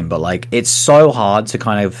Scream, but like, it's so hard to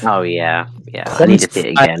kind of... Oh, yeah. I need to see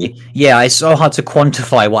it again. Yeah, it's so hard to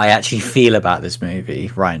quantify what I actually feel about this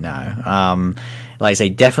movie right now. Like I say,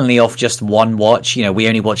 definitely off just one watch. You know, we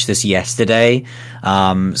only watched this yesterday,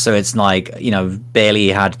 so it's like, you know, barely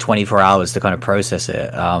had 24 hours to kind of process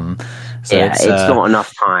it. So it's not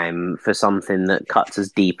enough time for something that cuts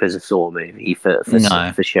as deep as a Saw movie, for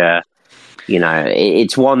sure. You know,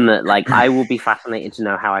 it's one that, like, I will be fascinated to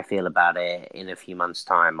know how I feel about it in a few months'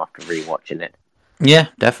 time after rewatching it. Yeah,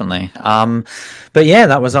 definitely. But yeah,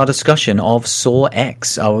 that was our discussion of Saw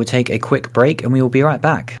X. I will take a quick break and we will be right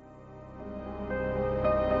back.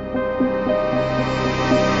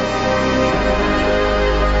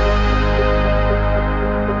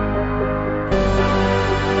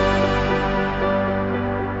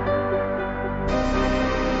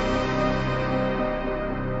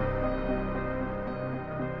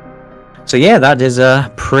 So yeah, that is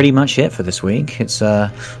pretty much it for this week. It's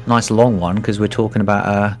a nice long one because we're talking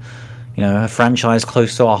about a franchise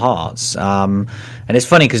close to our hearts. And it's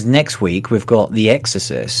funny because next week we've got The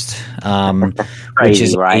Exorcist, which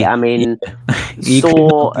is right. I mean,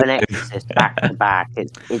 Saw and Exorcist back to back.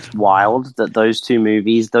 It's wild that those two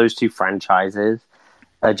movies, those two franchises,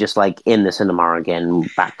 are just like in the cinema again,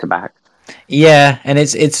 back to back. Yeah, and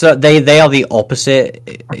it's they are the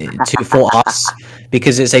opposite for us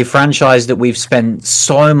because it's a franchise that we've spent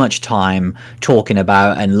so much time talking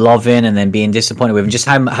about and loving, and then being disappointed with, and just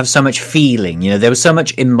have so much feeling. There was so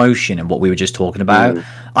much emotion in what we were just talking about.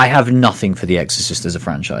 I have nothing for The Exorcist as a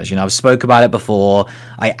franchise. I've spoke about it before.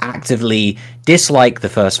 I actively dislike the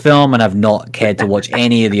first film, and I've not cared to watch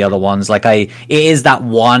any of the other ones. It is that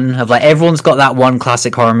one of everyone's got that one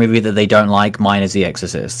classic horror movie that they don't like. Mine is The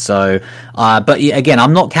Exorcist. So, but again,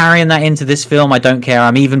 I'm not carrying that into this film. I don't care.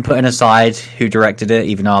 I'm even putting aside who directed it,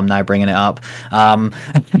 even though I'm now bringing it up. I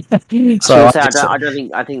think this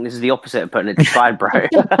is the opposite of putting it aside, bro.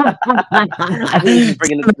 I think he's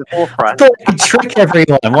bringing it to the forefront. I thought I could trick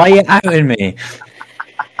everyone. Why are you outing me?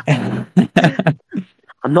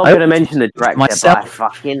 I'm not going to mention the director, but I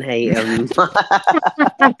fucking hate him.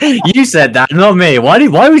 You said that, not me.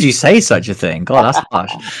 Why would you say such a thing? God, that's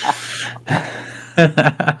harsh.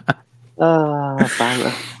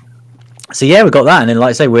 So yeah, we got that, and then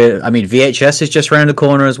like I say, VHS is just around the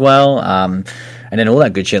corner as well, and then all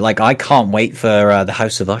that good shit. I can't wait for the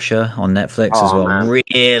House of Usher on Netflix as well. Man.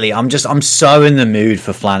 Really, I'm so in the mood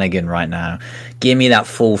for Flanagan right now. Give me that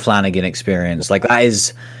full Flanagan experience. That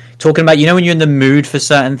is talking about, when you're in the mood for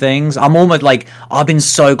certain things. I'm almost I've been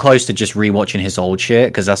so close to just rewatching his old shit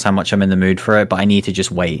because that's how much I'm in the mood for it. But I need to just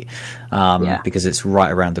wait because it's right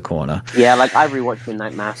around the corner. Yeah, I rewatched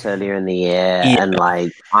Midnight Mass earlier in the year, and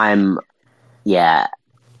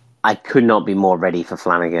I could not be more ready for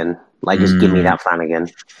Flanagan. Just give me that Flanagan.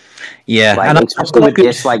 Yeah, and especially with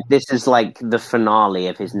this, this is the finale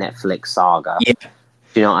of his Netflix saga. Yeah.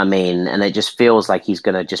 Do you know what I mean? And it just feels like he's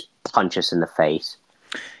gonna just punch us in the face.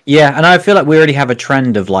 Yeah, and I feel like we already have a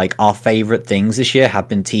trend of our favorite things this year have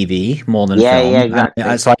been TV more than film. Yeah, exactly.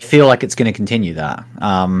 And so I feel like it's going to continue that.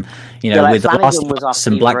 With The Last of Us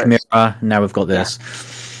and Black Mirror, now we've got this.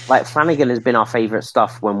 Flanagan has been our favorite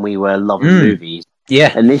stuff when we were loving movies.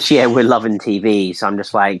 Yeah. And this year we're loving TV, so I'm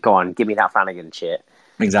just go on, give me that Flanagan shit.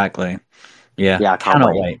 Exactly. Yeah. Yeah, I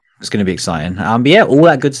cannot wait. It's going to be exciting. But yeah, all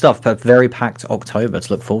that good stuff. A very packed October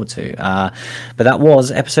to look forward to. But that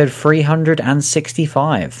was episode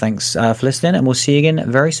 365. Thanks for listening, and we'll see you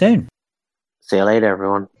again very soon. See you later,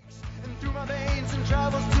 everyone.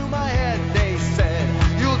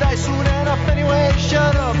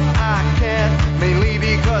 Shut up, I can't, mainly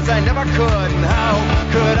because I never could. How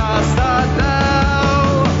could